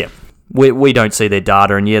 Yeah. We don't see their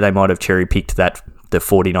data, and they might have cherry picked the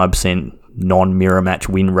 49% non-mirror match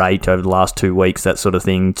win rate over the last 2 weeks, that sort of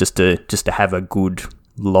thing, just to have a good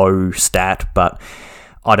low stat. But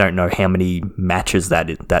I don't know how many matches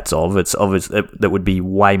that's of. It's obvious that would be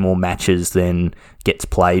way more matches than gets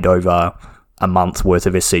played over a month's worth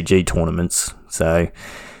of SCG tournaments. So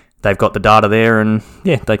they've got the data there, and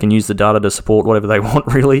they can use the data to support whatever they want,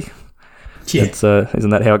 really. Yeah.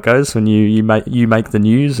 Isn't that how it goes when you make the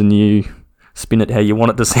news and you spin it how you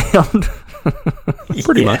want it to sound?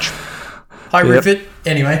 Pretty much. I rip it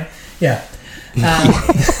anyway. Yeah.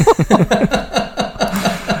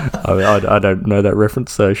 I don't know that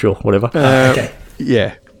reference, so sure, whatever. Okay.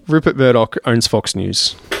 Yeah. Rupert Murdoch owns Fox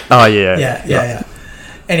News. Oh, yeah. Yeah.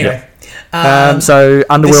 Anyway. So,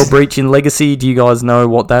 Underworld Breach in Legacy, do you guys know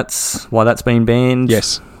why that's been banned?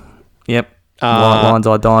 Yes. Yep. Lion's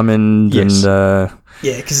Eye Diamond, yes. And...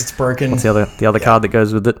 because it's broken. What's the other card that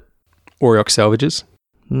goes with it? Auriok Salvages?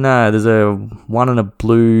 No, there's a 1 and a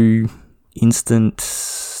blue instant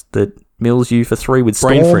that mills you for 3 with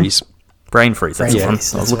Storm. Brain Freeze. Brain freeze, that's the one.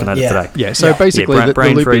 Freeze, I was looking at it today. Yeah, so basically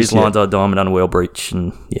brain the loop freeze, is, lines eye diamond, underwheel breach,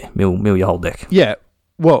 and mill your whole deck. Yeah,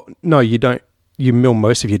 well, no, you don't. You mill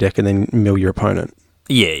most of your deck and then mill your opponent.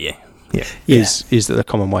 Yeah. Is the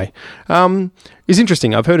common way. It's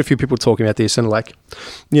interesting. I've heard a few people talking about this and like,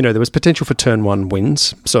 there was potential for turn 1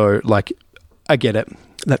 wins. So like, I get it.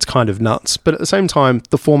 That's kind of nuts. But at the same time,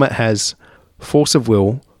 the format has force of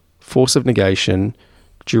will, force of negation,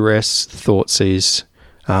 duress, Thoughtseize.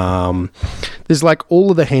 There's like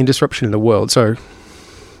all of the hand disruption in the world. So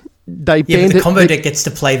they banned but the combo deck gets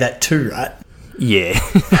to play that too, right? Yeah,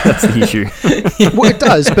 that's the issue. Well, it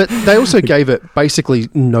does, but they also gave it basically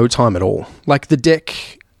no time at all. Like the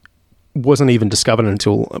deck wasn't even discovered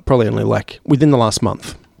until probably only like within the last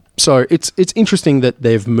month. So it's interesting that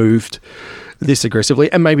they've moved this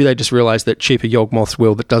aggressively, and maybe they just realised that cheaper Yawgmoth's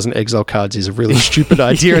Will that doesn't exile cards is a really stupid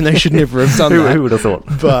idea, and they should never have done that. Who would have thought?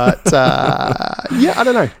 But I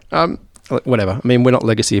don't know. Whatever. I mean, we're not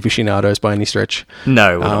legacy aficionados by any stretch.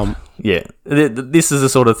 No, we're not. Yeah. This is the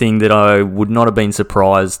sort of thing that I would not have been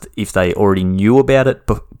surprised if they already knew about it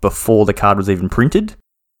before the card was even printed.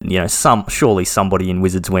 Surely somebody in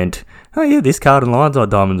Wizards went, oh yeah, this card and Lion's Eye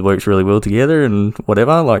Diamonds works really well together and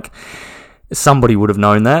whatever. Like, somebody would have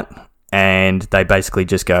known that, and they basically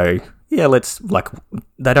just go, yeah,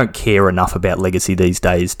 they don't care enough about Legacy these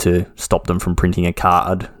days to stop them from printing a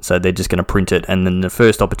card, so they're just going to print it, and then the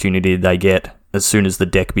first opportunity they get, as soon as the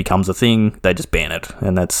deck becomes a thing, they just ban it,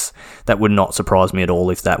 and that would not surprise me at all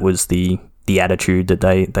if that was the attitude that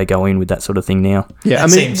they go in with that sort of thing now. Yeah,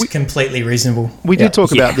 seems completely reasonable. We did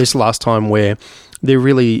talk about this last time, where their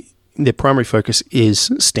primary focus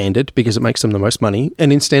is Standard because it makes them the most money,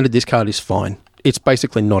 and in Standard this card is fine. It's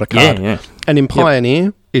basically not a card. Yeah. And in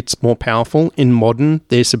Pioneer, it's more powerful. In Modern,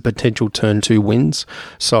 there's some potential turn 2 wins.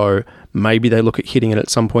 So maybe they look at hitting it at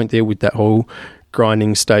some point there with that whole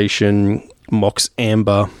grinding station, Mox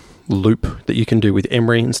Amber loop that you can do with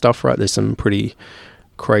Emery and stuff, right? There's some pretty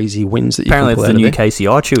crazy wins that you Apparently can pull it's out the new there.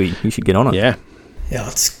 KCI Chewy. You should get on it. Yeah.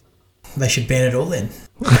 Yeah, they should ban it all then.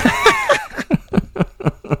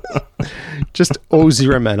 Just all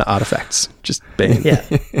 0 mana artifacts. Just ban. Yeah.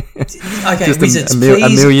 Okay, Just Wizards, a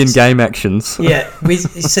please. million game actions. Yeah,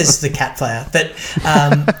 it says the cat player. But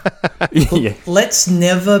let's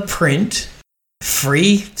never print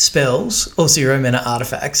free spells or 0 mana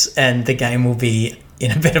artifacts, and the game will be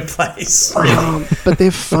in a better place. Really. But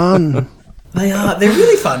they're fun. They are. They're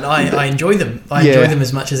really fun. I enjoy them. I enjoy them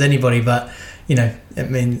as much as anybody, but...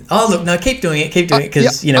 keep doing it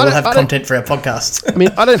because, we'll have content for our podcast. I mean,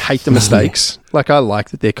 I don't hate the mistakes. Like, I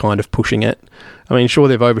like that they're kind of pushing it. I mean, sure,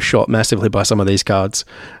 they've overshot massively by some of these cards.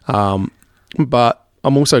 But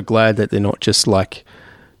I'm also glad that they're not just like,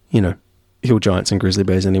 Hill Giants and Grizzly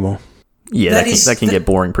Bears anymore. Yeah, that can get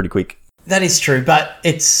boring pretty quick. That is true, but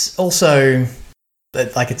it's also,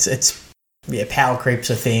 like, it's power creep's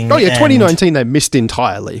a thing. Oh yeah, 2019 they missed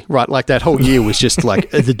entirely, right? Like that whole year was just like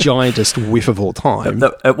the giantest whiff of all time.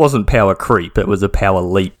 It wasn't power creep; it was a power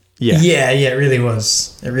leap. Yeah, it really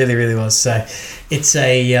was. It really, really was. So it's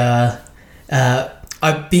I'd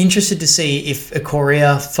be interested to see if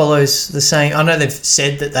Ikoria follows the same. I know they've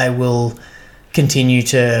said that they will continue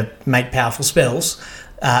to make powerful spells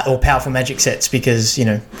or powerful magic sets because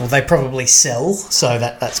they probably sell, so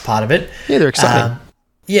that's part of it. Yeah, they're exciting.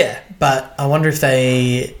 Yeah, but I wonder if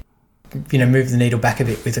they, move the needle back a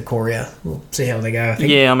bit with Ikoria. We'll see how they go, I think.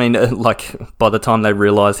 Yeah, I mean, by the time they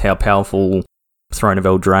realised how powerful Throne of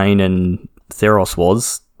Eldraine and Theros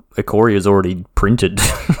was, Ikoria's already printed.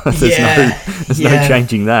 There's no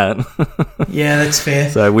changing that. Yeah, that's fair.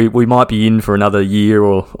 So we might be in for another year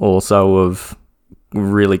or so of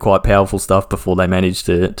really quite powerful stuff before they manage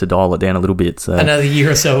to dial it down a little bit. So another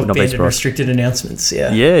year or so of banned and restricted announcements.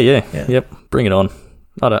 Yeah. Yep. Bring it on.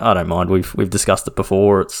 I don't mind. We've discussed it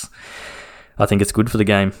before. I think it's good for the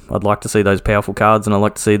game. I'd like to see those powerful cards, and I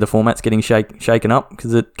like to see the formats getting shaken up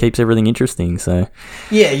because it keeps everything interesting. So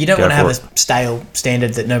yeah, you don't want to have a stale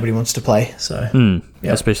Standard that nobody wants to play. So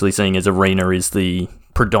especially seeing as Arena is the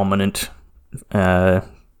predominant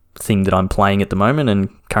thing that I'm playing at the moment, and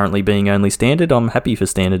currently being only Standard, I'm happy for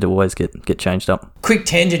Standard to always get changed up. Quick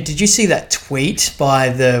tangent. Did you see that tweet by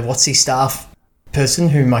the WotC staff person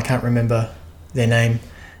whom I can't remember their name?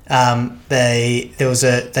 They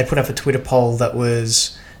put up a Twitter poll that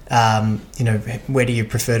was, where do you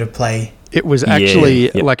prefer to play? It was actually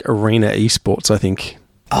like Arena Esports, I think.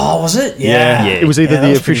 Oh, was it? Yeah. It was either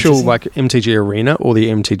the official like MTG Arena or the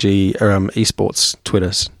MTG Esports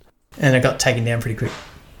Twitters. And it got taken down pretty quick.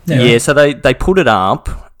 Yeah, so they put it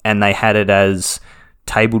up and they had it as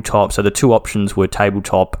tabletop. So the two options were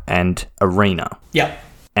tabletop and Arena. Yeah.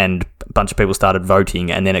 And bunch of people started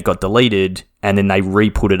voting, and then it got deleted, and then they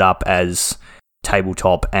re-put it up as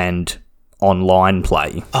tabletop and online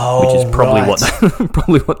play, which is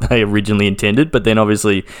probably what they originally intended. But then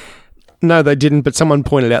obviously, no, they didn't. But someone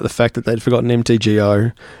pointed out the fact that they'd forgotten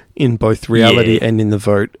MTGO in both reality and in the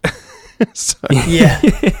vote. So, yeah.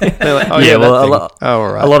 They're like,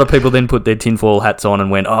 a lot of people then put their tinfoil hats on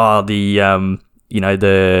and went, the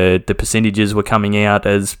percentages were coming out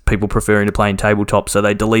as people preferring to play in tabletop, so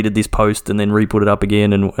they deleted this post and then re-put it up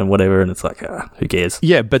again and whatever, and it's like, who cares?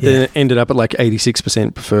 Yeah, but then it ended up at like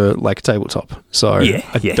 86% prefer like tabletop. So I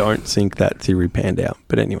don't think that theory panned out.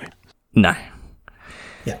 But anyway. No.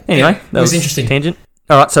 Yeah. Anyway, that was interesting. Tangent.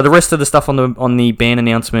 All right, so the rest of the stuff on the ban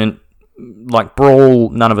announcement, like Brawl,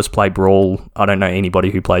 none of us play Brawl. I don't know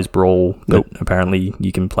anybody who plays Brawl, but apparently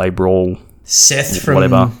you can play Brawl. Seth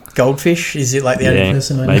from Goldfish, is it like the only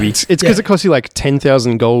person I know? Maybe. It's because it costs you like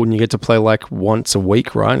 10,000 gold and you get to play like once a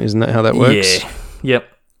week, right? Isn't that how that works? Yeah. Yep.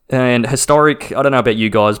 And Historic, I don't know about you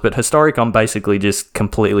guys, but Historic I'm basically just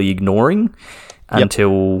completely ignoring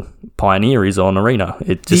until Pioneer is on Arena.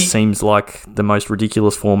 It just seems like the most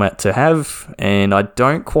ridiculous format to have, and I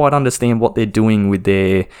don't quite understand what they're doing with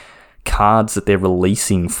their cards that they're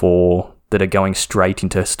releasing that are going straight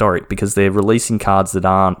into Historic, because they're releasing cards that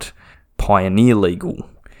aren't Pioneer legal.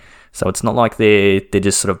 So it's not like they're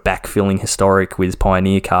just sort of backfilling Historic with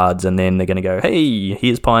Pioneer cards and then they're going to go, hey,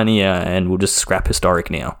 here's Pioneer and we'll just scrap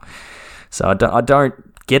Historic now. So I don't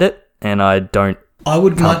get it, and I can't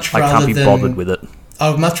be bothered with it. I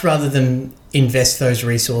would much rather them invest those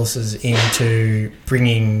resources into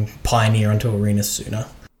bringing Pioneer onto Arena sooner.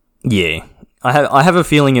 Yeah. I have a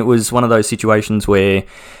feeling it was one of those situations where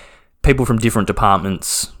people from different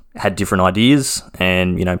departments had different ideas,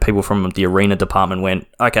 and people from the Arena department went,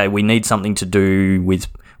 okay, we need something for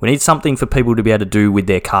people to be able to do with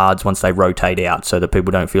their cards once they rotate out, so that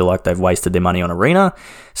people don't feel like they've wasted their money on Arena.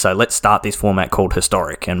 So let's start this format called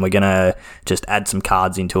Historic, and we're gonna just add some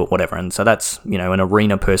cards into it, whatever. And so that's an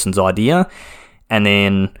Arena person's idea, and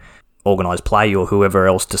then Organised Play or whoever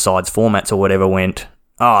else decides formats or whatever went,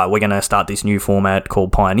 we're gonna start this new format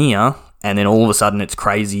called Pioneer, and then all of a sudden it's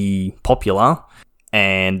crazy popular.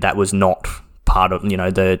 And that was not part of,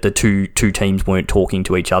 the two teams weren't talking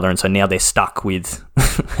to each other, and so now they're stuck with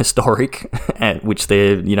Historic, which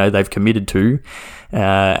they've committed to,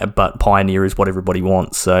 but Pioneer is what everybody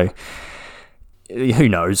wants. So who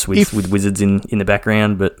knows with Wizards in the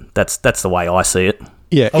background, but that's the way I see it.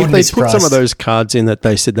 Yeah, if they put some of those cards in that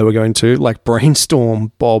they said they were going to, like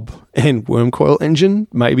Brainstorm, Bob, and Wormcoil Engine,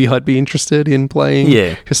 maybe I'd be interested in playing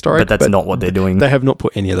Historic. But that's not what they're doing. They have not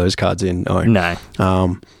put any of those cards in, no.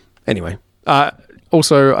 No. Anyway.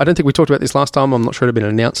 Also, I don't think we talked about this last time. I'm not sure it had been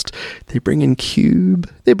announced. They're bringing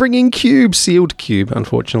Cube. Sealed Cube,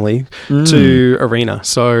 unfortunately, to Arena.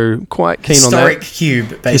 So quite keen on that. Historic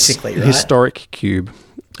Cube, basically, right? Historic Cube.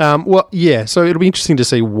 So it'll be interesting to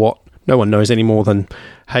see what. No one knows any more than,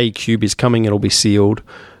 hey, Cube is coming, it'll be sealed.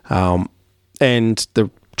 And the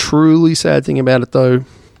truly sad thing about it, though,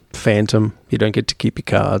 Phantom, you don't get to keep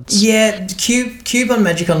your cards. Yeah, Cube on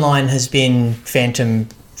Magic Online has been Phantom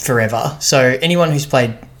forever. So anyone who's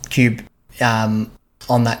played Cube on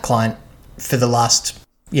that client for the last,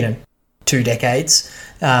 2 decades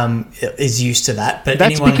is used to that. But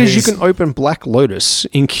that's because you can open Black Lotus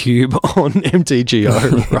in Cube on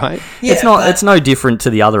MTGO, right? Yeah, it's no different to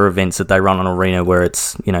the other events that they run on Arena, where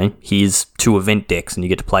it's here's 2 event decks and you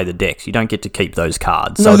get to play the decks. You don't get to keep those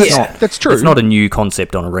cards. So that's true. It's not a new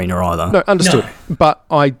concept on Arena either. No, understood. No. But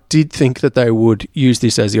I did think that they would use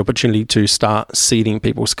this as the opportunity to start seeding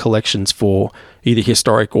people's collections for either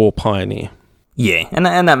Historic or Pioneer. Yeah, and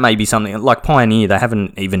that may be something like Pioneer. They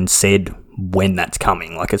haven't even said when that's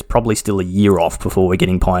coming. Like, it's probably still a year off before we're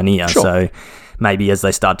getting Pioneer. Sure. So maybe as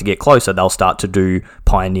they start to get closer, they'll start to do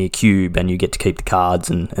Pioneer Cube, and you get to keep the cards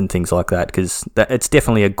and things like that, because it's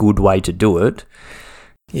definitely a good way to do it.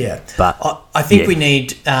 Yeah, but I think we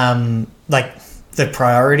need the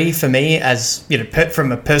priority for me, as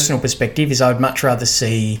from a personal perspective, is I would much rather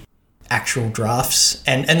see actual drafts,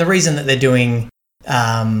 and the reason that they're doing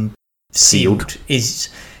sealed is,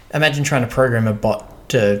 imagine trying to program a bot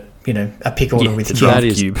to a pick order with Cube. That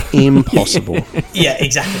is impossible. Yeah,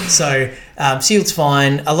 exactly. So sealed's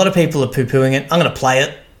fine. A lot of people are poo-pooing it. I'm going to play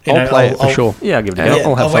it. I'll play it for sure. Yeah, I'll give it a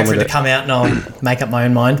go. I'll wait for it to come out and I'll make up my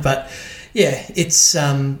own mind. But yeah, it's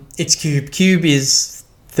Cube. Cube is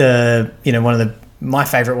one of my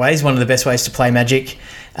favourite ways, one of the best ways to play Magic.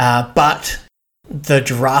 But the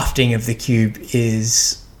drafting of the Cube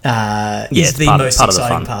is the most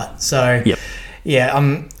exciting part. So yeah,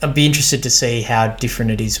 I'd be interested to see how different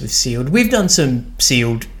it is with sealed. We've done some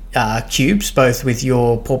sealed cubes, both with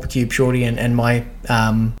your Pauper Cube Shorty and my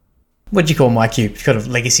what do you call my cube? Kind of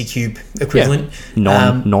legacy cube equivalent.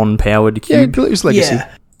 Non-powered cube. Yeah, it was legacy.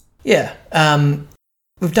 Yeah.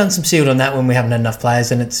 We've done some sealed on that when we haven't had enough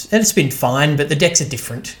players, and it's been fine. But the decks are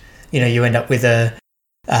different. You end up with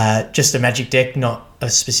just a Magic deck, not a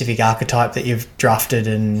specific archetype that you've drafted,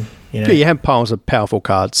 and Yeah, you have piles of powerful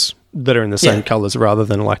cards that are in the same colours rather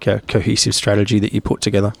than like a cohesive strategy that you put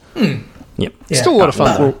together. Yep. Yeah. Still a lot of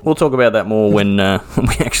fun. We'll talk about that more when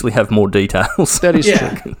we actually have more details. That is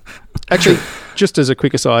true. Actually, just as a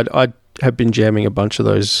quick aside, I have been jamming a bunch of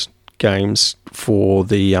those games for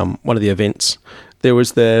the one of the events. There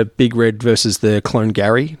was the Big Red versus the Clone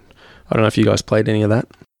Gary. I don't know if you guys played any of that.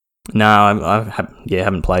 No, I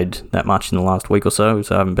haven't played that much in the last week or so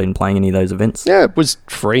I haven't been playing any of those events. Yeah, it was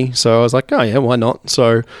free, so I was like, oh yeah, why not?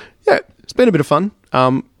 So yeah, it's been a bit of fun.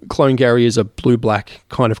 Clone Gary is a blue-black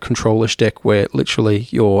kind of control-ish deck where literally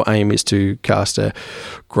your aim is to cast a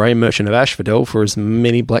Grey Merchant of Asphodel for as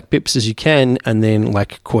many black pips as you can, and then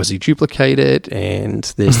like quasi-duplicate it,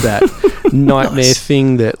 and there's that nightmare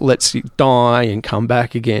thing that lets you die and come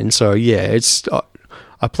back again. So yeah, it's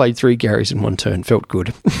I played 3 Garys in one turn, felt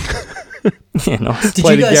good. Yeah, nice. Did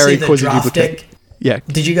you guys see the draft deck? Yeah.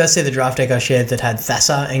 Did you guys see the draft deck I shared that had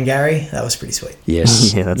Thassa and Gary? That was pretty sweet.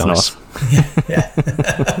 Yes. Yeah, that's nice. Yeah.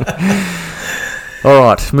 All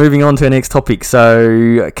right, moving on to our next topic.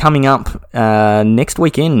 So coming up next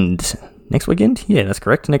weekend. Next weekend? Yeah, that's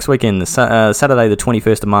correct. Next weekend, Saturday the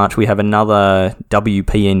 21st of March, we have another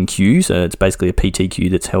WPNQ. So it's basically a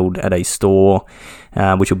PTQ that's held at a store,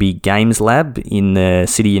 which will be Games Lab in the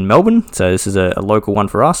city in Melbourne. So this is a local one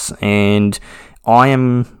for us. And I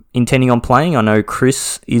am intending on playing. I know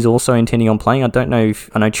Chris is also intending on playing. I know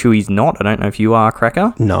Chewy's not. I don't know if you are,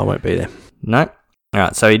 Cracker. No, I won't be there. No. All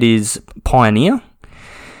right, so it is Pioneer.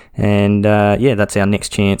 And that's our next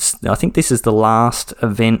chance. I think this is the last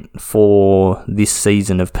event for this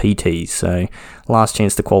season of PTs. So last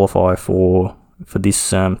chance to qualify for this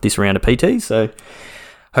this round of PTs. So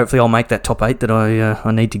hopefully I'll make that top 8 that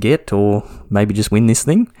I need to get, or maybe just win this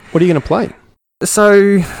thing. What are you going to play?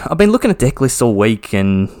 So I've been looking at deck lists all week,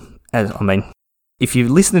 and if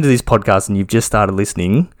you've listened to this podcast and you've just started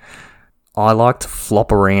listening, I like to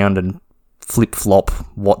flop around and flip-flop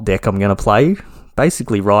what deck I'm going to play,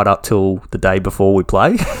 basically right up till the day before we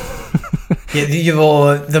play. Yeah,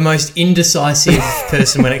 you're the most indecisive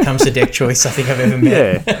person when it comes to deck choice I think I've ever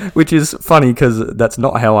met. Yeah, which is funny because that's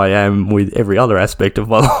not how I am with every other aspect of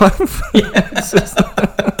my life. Yeah. It's just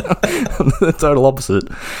the total opposite.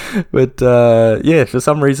 But for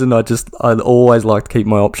some reason I always like to keep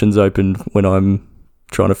my options open when I'm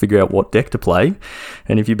trying to figure out what deck to play.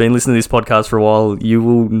 And if you've been listening to this podcast for a while, you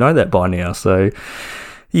will know that by now. So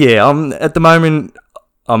yeah, at the moment,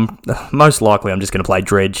 most likely I'm just going to play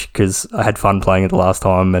Dredge because I had fun playing it the last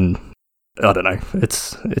time, and I don't know,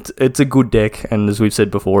 it's a good deck, and as we've said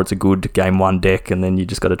before, it's a good game 1 deck, and then you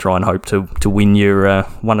just got to try and hope to win your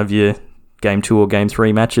one of your game 2 or game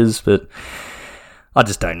 3 matches. But I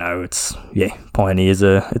just don't know. Pioneer's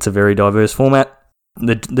it's a very diverse format.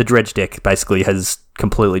 The Dredge deck basically has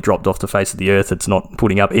completely dropped off the face of the earth. It's not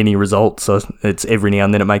putting up any results, so it's every now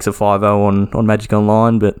and then it makes a 5-0 on Magic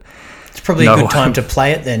Online, but it's probably a good time to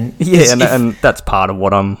play it then. Yeah, and that's part of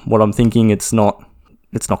what I'm thinking. It's not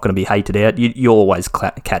going to be hated out. You always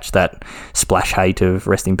catch that splash hate of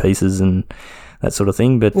Rest in Pieces and that sort of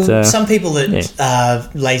thing. But some people that are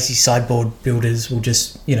lazy sideboard builders will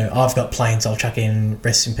just, I've got planes, I'll chuck in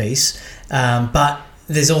Rest in Peace. But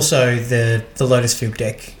there's also the Lotus Field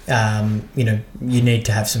deck. You need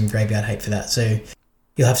to have some graveyard hate for that. So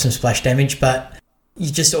you'll have some splash damage, but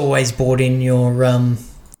you just always board in your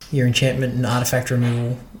enchantment and artifact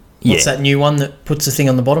removal. What's that new one that puts the thing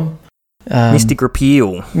on the bottom? Mystic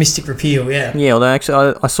Repeal. Mystic Repeal, yeah. Yeah, although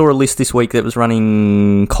actually I saw a list this week that was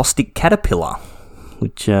running Caustic Caterpillar,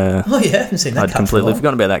 which I haven't seen that. I'd completely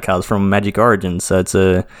forgotten about that card. It's from Magic Origins, so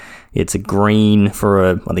it's a green for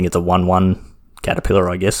I think it's a 1/1 Caterpillar,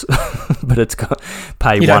 I guess, but it's got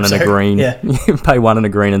pay 1 and a green. Yeah. Pay 1 and a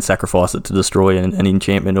green and sacrifice it to destroy an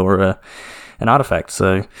enchantment or an artifact.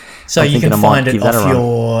 So you can find it off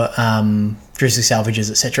your Drizzly Salvages,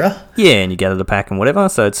 etc. Yeah, and you gather the pack and whatever.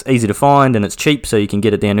 So it's easy to find and it's cheap, so you can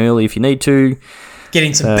get it down early if you need to. Get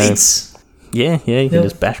in some beats. Yeah, you can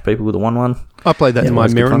just bash people with a 1/1. I played that in my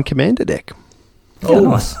Mirren Commander deck. Oh,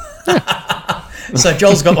 nice. So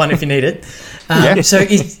Joel's got one if you need it. So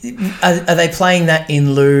are they playing that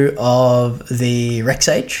in lieu of the Rex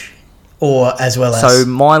Age? Or as well as... So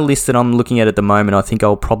my list that I'm looking at the moment, I think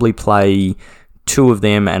I'll probably play 2 of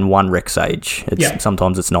them and 1 Rex Age.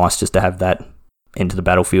 Sometimes it's nice just to have that enter the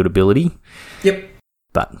battlefield ability. Yep.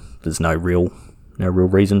 but there's no real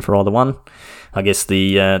reason for either one. I guess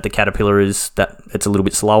the Caterpillar is that it's a little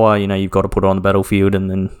bit slower. You've got to put it on the battlefield, and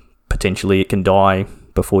then potentially it can die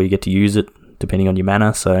before you get to use it, depending on your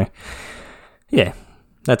mana. So, yeah,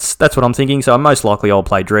 that's what I'm thinking. So most likely I'll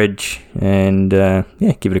play Dredge and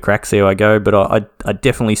give it a crack, see how I go. But I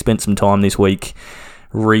definitely spent some time this week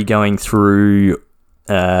re-going through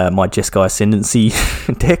my Jeskai Ascendancy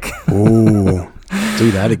deck. Ooh.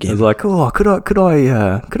 Do that again. I was like,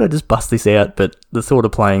 could I just bust this out? But the thought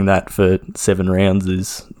of playing that for 7 rounds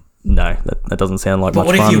is no, that doesn't sound like much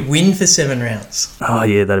fun. But what if you win for 7 rounds? Oh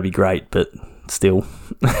yeah, that'd be great, but still.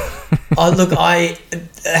 Look,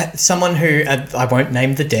 someone who I won't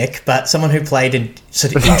name the deck, but someone who played a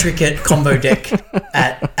sort of intricate combo deck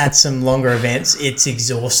at some longer events, it's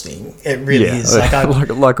exhausting. It really is.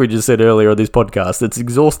 Like we just said earlier on this podcast, it's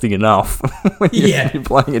exhausting enough when you're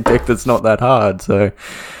playing a deck that's not that hard. So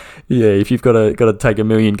yeah, if you've got to take a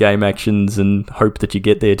million game actions and hope that you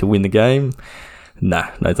get there to win the game. No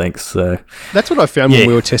thanks. That's what I found when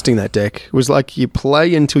we were testing that deck. It was like you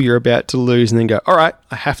play until you're about to lose and then go, all right,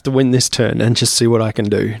 I have to win this turn and just see what I can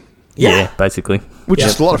do. Yeah basically. Which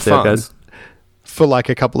is a lot of fun for like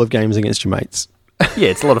a couple of games against your mates. Yeah,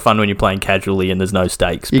 it's a lot of fun when you're playing casually and there's no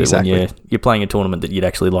stakes. But exactly. When you're playing a tournament that you'd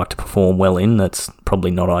actually like to perform well in, that's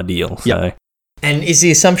probably not ideal. So. And is the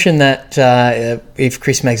assumption that if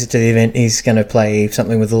Chris makes it to the event, he's going to play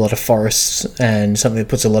something with a lot of forests and something that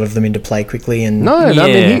puts a lot of them into play quickly? And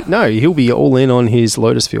he'll be all in on his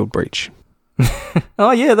Lotus Field Breach. Oh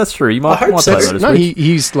yeah, that's true. You might play Lotus Breach.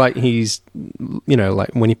 He's like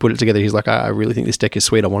when he put it together, he's like, I really think this deck is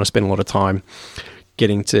sweet. I want to spend a lot of time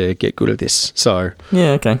getting to get good at this. So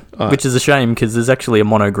yeah, okay. Which is a shame because there's actually a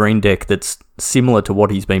mono green deck that's similar to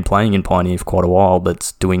what he's been playing in Pioneer for quite a while,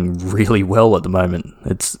 that's doing really well at the moment.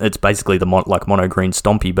 It's basically the mono green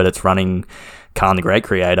Stompy, but it's running Khan the Great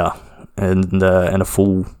Creator and a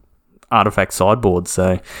full artifact sideboard.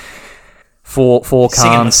 So four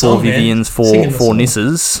Khans, 4 Vivians, four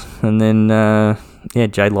Nisses, and then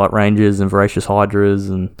Jade Light Rangers and Voracious Hydras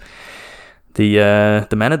and the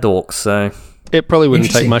Mana Dorks. So. It probably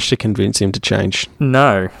wouldn't take much to convince him to change.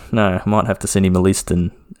 No. I might have to send him a list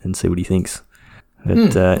and see what he thinks.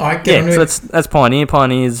 But, so that's Pioneer.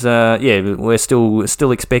 Pioneer's, we're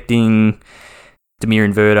still expecting Dimir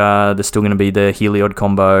Inverter. There's still going to be the Heliod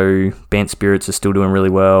combo. Bant Spirits are still doing really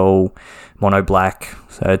well. Mono Black.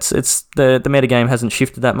 So it's the metagame hasn't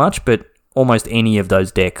shifted that much, but almost any of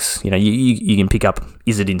those decks, you can pick up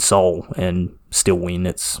Izzet in Soul and still win.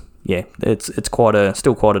 It's still quite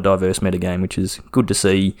a diverse metagame, which is good to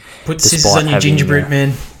see. Put scissors on your gingerbread,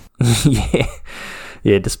 man.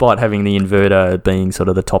 Yeah. Despite having the Inverter being sort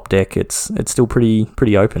of the top deck, it's still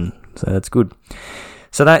pretty open. So that's good.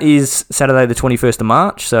 So that is Saturday the 21st of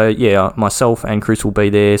March. So yeah, myself and Chris will be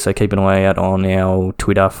there. So keep an eye out on our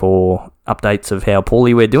Twitter for updates of how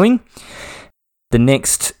poorly we're doing. The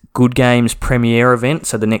next Good Games premiere event,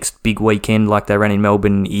 so the next big weekend like they ran in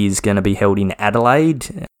Melbourne, is going to be held in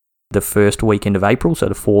Adelaide the first weekend of April, so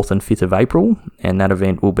the 4th and 5th of April, and that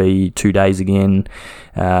event will be 2 days again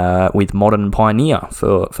with Modern Pioneer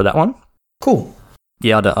for that one. Cool.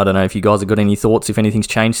 Yeah, I don't know if you guys have got any thoughts, if anything's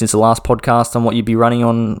changed since the last podcast on what you'd be running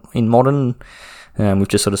on in Modern. We've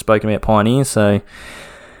just sort of spoken about Pioneer, so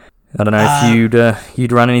I don't know if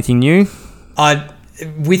you'd run anything new.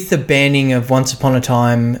 With the banning of Once Upon a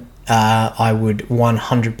Time, I would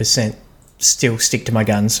 100% still stick to my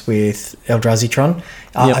guns with Eldrazi Tron.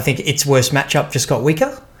 Yep. I think its worst matchup just got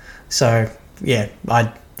weaker. So, yeah,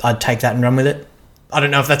 I'd take that and run with it. I don't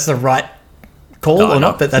know if that's the right call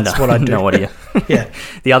not, but that's what I'd do. No idea. Yeah.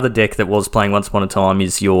 The other deck that was playing Once Upon a Time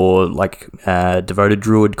is your Devoted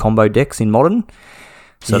Druid combo decks in Modern.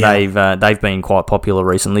 So they've been quite popular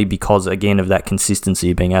recently because, again, of that consistency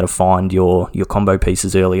of being able to find your combo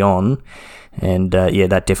pieces early on. And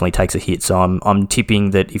that definitely takes a hit. So I'm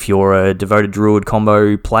tipping that if you're a Devoted Druid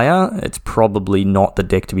combo player, it's probably not the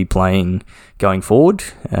deck to be playing going forward.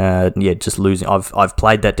 Just losing. I've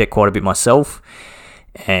played that deck quite a bit myself,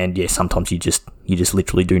 and sometimes you just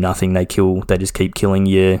literally do nothing. They just keep killing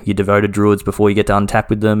your Devoted Druids before you get to untap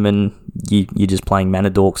with them, and you're just playing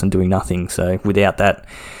Mana Dorks and doing nothing. So without that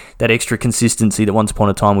extra consistency that Once Upon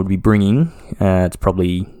a Time would be bringing, it's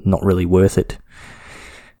probably not really worth it.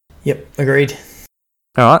 Yep, agreed.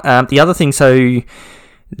 All right. The other thing, so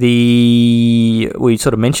we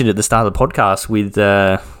sort of mentioned at the start of the podcast with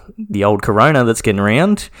the old Corona that's getting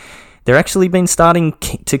around. They're actually been starting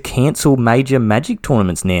to cancel major Magic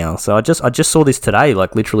tournaments now. So I just saw this today,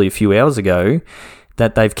 like literally a few hours ago,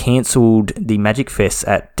 that they've cancelled the Magic Fests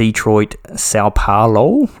at Detroit, Sao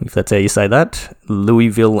Paulo, if that's how you say that,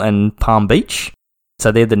 Louisville, and Palm Beach.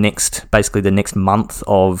 So they're basically the next month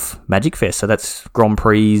of Magic Fest. So that's Grand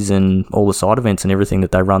Prix and all the side events and everything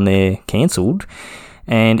that they run there cancelled.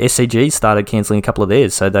 And SCG started cancelling a couple of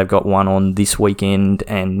theirs. So they've got one on this weekend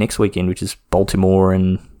and next weekend, which is Baltimore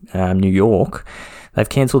and New York. They've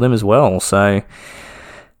cancelled them as well. So,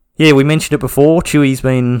 yeah, we mentioned it before. Chewy's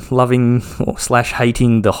been loving /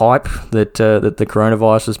 hating the hype that the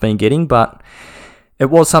coronavirus has been getting. But it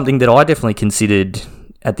was something that I definitely considered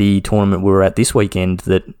at the tournament we were at this weekend,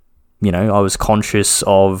 that, you know, I was conscious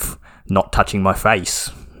of not touching my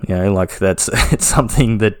face. You know, like it's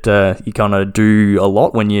something that you kind of do a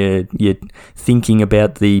lot when you're thinking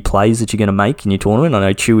about the plays that you're going to make in your tournament. I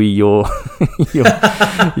know, Chewy,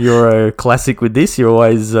 you're a classic with this. You're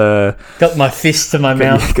always got my fist to my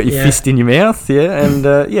mouth. Got your fist in your mouth, yeah.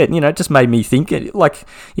 And you know, it just made me think. Like,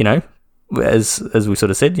 you know, as we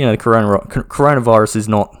sort of said, you know, the coronavirus is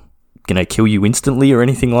not going to kill you instantly or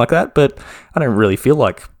anything like that, but I don't really feel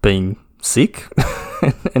like being sick.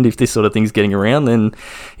 And if this sort of thing's getting around, then,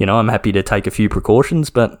 you know, I'm happy to take a few precautions.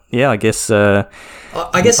 But yeah, I guess I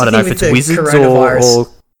don't know if it's Wizards or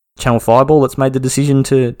Channel Fireball that's made the decision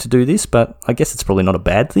to do this, but I guess it's probably not a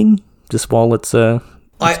bad thing, just while it's I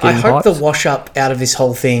hope the wash up out of this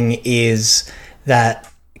whole thing is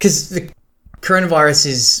that, because the coronavirus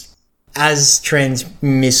is as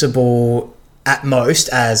transmissible at most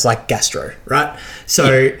as like gastro, right?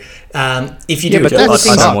 So if you do but all the I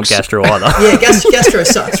things, don't want gastro either. yeah, gastro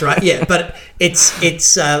sucks, right? Yeah, but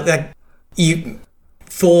it's like you,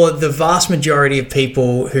 for the vast majority of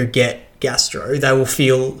people who get gastro, they will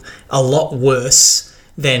feel a lot worse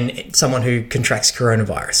than someone who contracts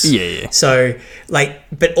coronavirus. Yeah. So, like,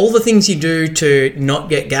 but all the things you do to not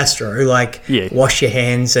get gastro, like wash your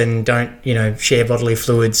hands and don't, you know, share bodily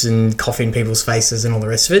fluids and cough in people's faces and all the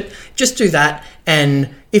rest of it, just do that.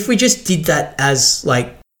 And if we just did that as,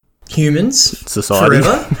 like, humans society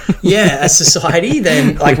forever, as society,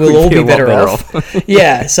 then, like, we'll all be better off.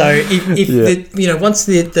 Yeah. So if the, you know, once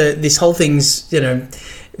this whole thing's, you know,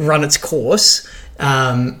 run its course,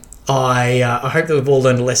 I hope that we've all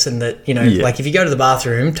learned a lesson that, you know, like, if you go to the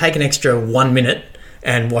bathroom, take an extra 1 minute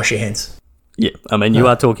and wash your hands. Yeah, I mean, you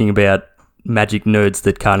are talking about Magic nerds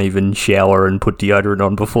that can't even shower and put deodorant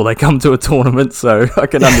on before they come to a tournament, so I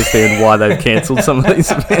can understand why they've cancelled some of these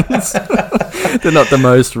events. They're not the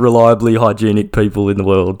most reliably hygienic people in the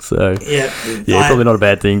world, so probably not a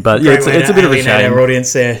bad thing. But yeah, it's a bit of a shame. Our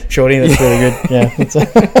audience there, Shorty, that's really good. Yeah.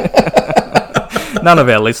 None of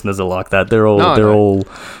our listeners are like that. They're all,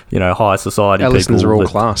 you know, high society. Our people listeners are all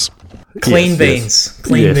class. Clean beans.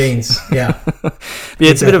 Yeah.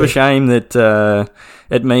 It's a bit of a shame that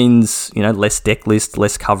it means, you know, less deck list,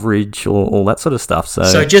 less coverage, or all that sort of stuff.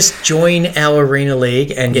 So just join our Arena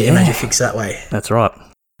League and get your Magic fix that way. That's right.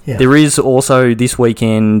 Yeah. There is also this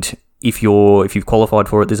weekend, if you've qualified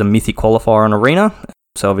for it, there's a Mythic qualifier on Arena.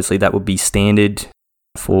 So obviously that would be standard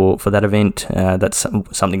for that event. That's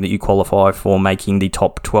something that you qualify for, making the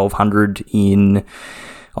top 1,200 in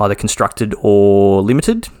either constructed or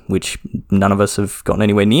limited, which none of us have gotten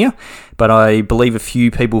anywhere near. But I believe a few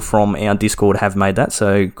people from our Discord have made that,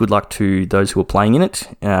 so good luck to those who are playing in it.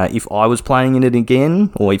 If I was playing in it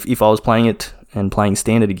again, or if I was playing it and playing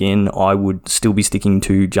standard again, I would still be sticking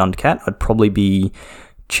to Jund Cat. I'd probably be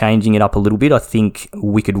changing it up a little bit. I think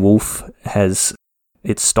Wicked Wolf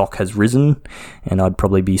its stock has risen, and I'd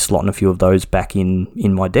probably be slotting a few of those back in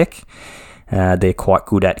my deck. They're quite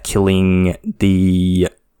good at killing the...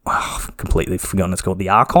 I've completely forgotten it's called, the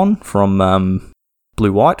Archon from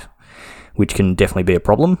Blue-White, which can definitely be a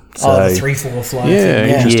problem. So, the 3/4 fly.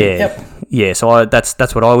 Yeah. So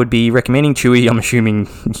that's what I would be recommending. Chewy, I'm assuming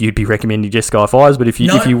you'd be recommending just Sky Fires, but if you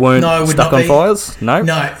weren't stuck on Fires, what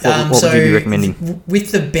would you be recommending?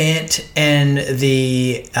 With the Bant and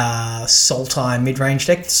the Sultai mid-range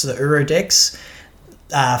deck, so the Uro decks,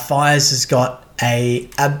 Fires has got a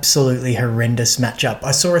absolutely horrendous matchup. I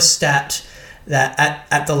saw a stat that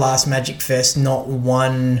at the last Magic Fest, not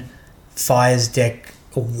one Fires deck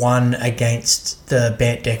won against the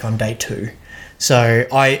Bant deck on day 2. So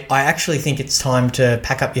I actually think it's time to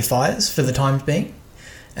pack up your Fires for the time being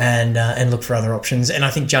and look for other options. And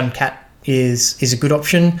I think Jund Cat is a good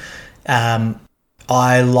option.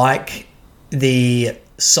 I like the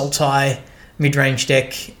Sultai mid-range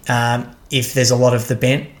deck. If there's a lot of the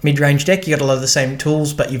Bant mid-range deck, you got a lot of the same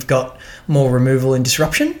tools, but you've got more removal and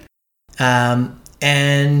disruption.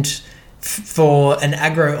 And for an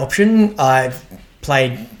aggro option, I've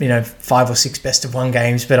played 5 or 6 best of 1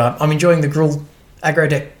 games, but I'm enjoying the Gruul aggro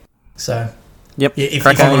deck. So yep. If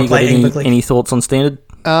you want to play any thoughts on standard?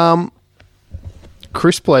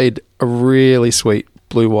 Chris played a really sweet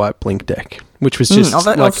blue-white blink deck, which was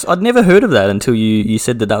just I'd never heard of that until you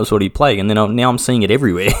said that was what he played, and then now I'm seeing it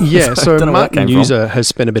everywhere. Yeah, so Martin User has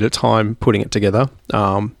spent a bit of time putting it together.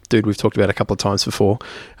 Dude, we've talked about it a couple of times before.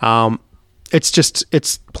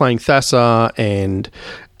 It's playing Thassa and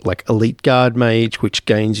like Elite Guard Mage, which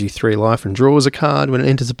gains you 3 life and draws a card when it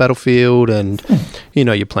enters the battlefield, and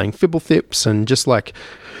you're playing Fibblethipps and just like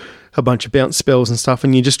a bunch of bounce spells and stuff,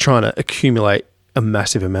 and you're just trying to accumulate a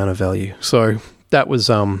massive amount of value. So that was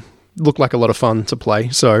looked like a lot of fun to play.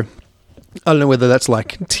 So I don't know whether that's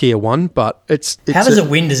like tier 1, but it's how does it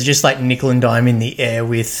win? Does it just like nickel and dime in the air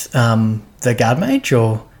with the Guard Mage,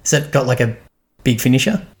 or has it got like a big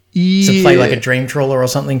finisher? Yeah. Does it play like a Dream Trawler or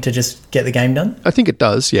something to just get the game done? I think it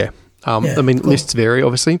does, yeah. I mean, cool. Lists vary,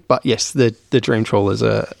 obviously, but yes, the Dream Trawlers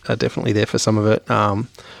are definitely there for some of it.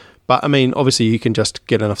 But, I mean, obviously you can just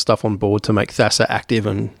get enough stuff on board to make Thassa active,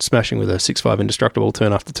 and smashing with a 6/5 indestructible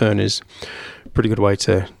turn after turn is a pretty good way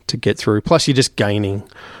to get through. Plus, you're just gaining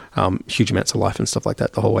huge amounts of life and stuff like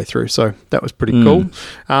that the whole way through. So that was pretty cool.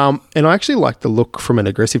 And I actually like the look from an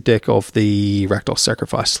aggressive deck of the Rakdos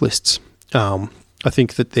Sacrifice lists. I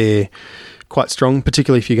think that they're quite strong,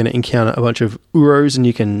 particularly if you're going to encounter a bunch of Uros and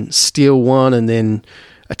you can steal one and then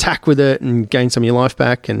attack with it and gain some of your life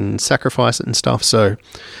back and sacrifice it and stuff. So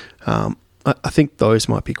I think those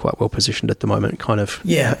might be quite well positioned at the moment. Kind of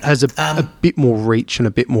has a bit more reach and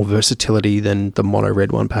a bit more versatility than the mono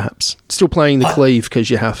red one, perhaps. Still playing the cleave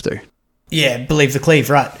because you have to. Yeah, believe the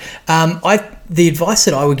cleave, right. The advice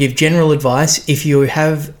that I would give, general advice, if you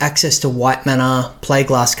have access to white mana, play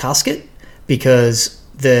Glass Casket, because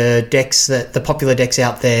the popular decks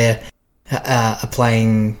out there are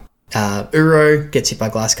playing Uro, gets hit by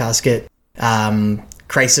Glass Casket,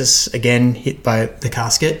 Krasis, again, hit by the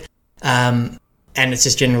Casket, and it's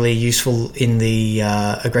just generally useful in the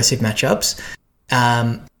aggressive matchups.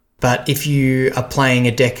 But if you are playing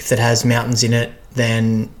a deck that has mountains in it,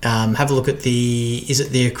 then have a look at the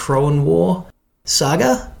Akroan War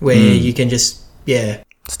Saga, where you can just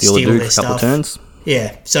steal a dude for a couple of turns.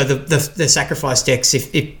 Yeah, so the sacrifice decks,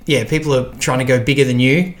 if people are trying to go bigger than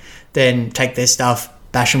you, then take their stuff,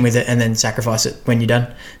 bash them with it, and then sacrifice it when you're done.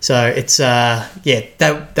 So it's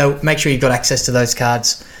they'll make sure you've got access to those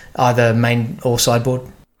cards, either main or sideboard.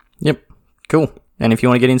 Yep, cool. And if you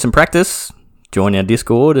want to get in some practice, join our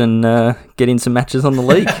Discord and get in some matches on the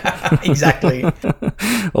league. Exactly.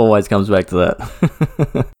 Always comes back to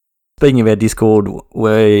that. Speaking of our Discord,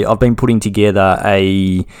 I've been putting together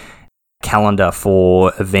a calendar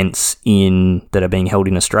for events that are being held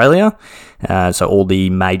in Australia. So all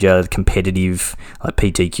the major competitive like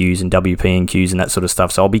PTQs and WPNQs and that sort of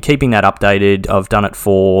stuff. So I'll be keeping that updated. I've done it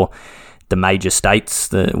for the major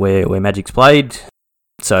states where Magic's played.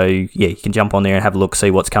 So yeah, you can jump on there and have a look,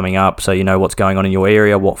 see what's coming up, so you know what's going on in your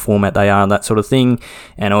area, what format they are, and that sort of thing.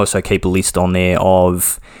 And also keep a list on there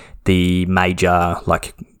of the major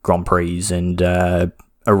like Grand Prix and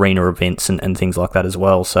arena events and things like that as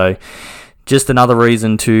well. So just another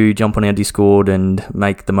reason to jump on our Discord and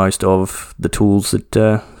make the most of the tools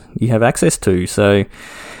that you have access to. So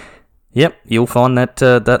yep, you'll find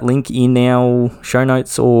that link in our show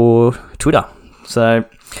notes or Twitter. So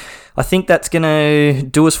I think that's going to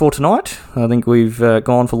do us for tonight. I think we've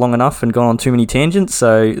gone for long enough and gone on too many tangents,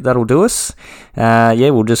 so that'll do us.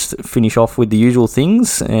 We'll just finish off with the usual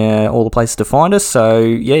things, all the places to find us. So,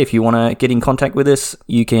 if you want to get in contact with us,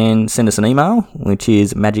 you can send us an email, which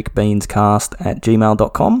is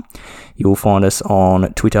magicbeanscast@gmail.com. You'll find us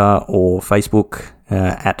on Twitter or Facebook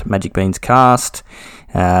at magicbeanscast.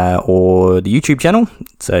 Or the YouTube channel.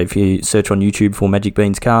 So if you search on YouTube for Magic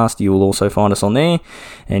Beans Cast, you will also find us on there,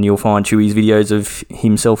 and you'll find Chewy's videos of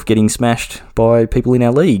himself getting smashed by people in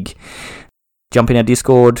our league. Jump in our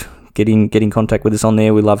Discord, get in contact with us on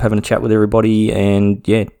there. We love having a chat with everybody, and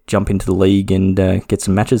jump into the league and get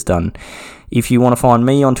some matches done. If you want to find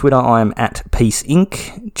me on Twitter, I am at Peace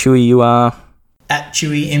Inc. Chewy, you are at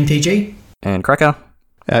Chewy MTG, and Cracker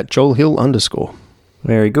at JoelHill _.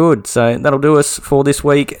 Very good. So that'll do us for this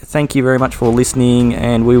week. Thank you very much for listening,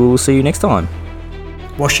 and we will see you next time.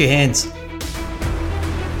 Wash your hands.